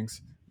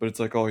settings. But it's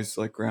like always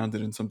like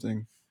grounded in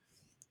something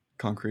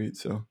concrete.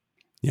 So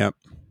Yep,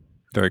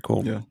 very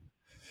cool. yeah.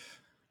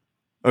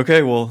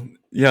 Okay, well,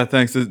 yeah,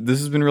 thanks. This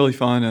has been really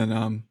fun,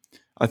 and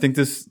I think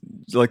this,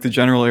 like the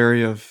general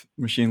area of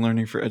machine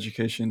learning for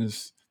education,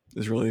 is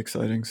really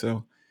exciting.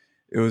 So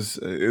it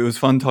was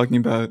fun talking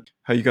about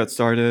how you got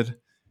started,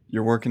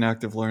 your work in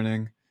active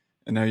learning,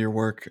 and now your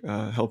work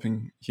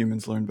helping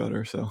humans learn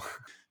better. So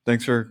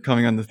thanks for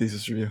coming on the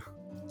thesis review.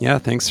 Yeah,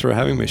 thanks for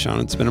having me, Sean.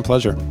 It's been a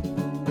pleasure.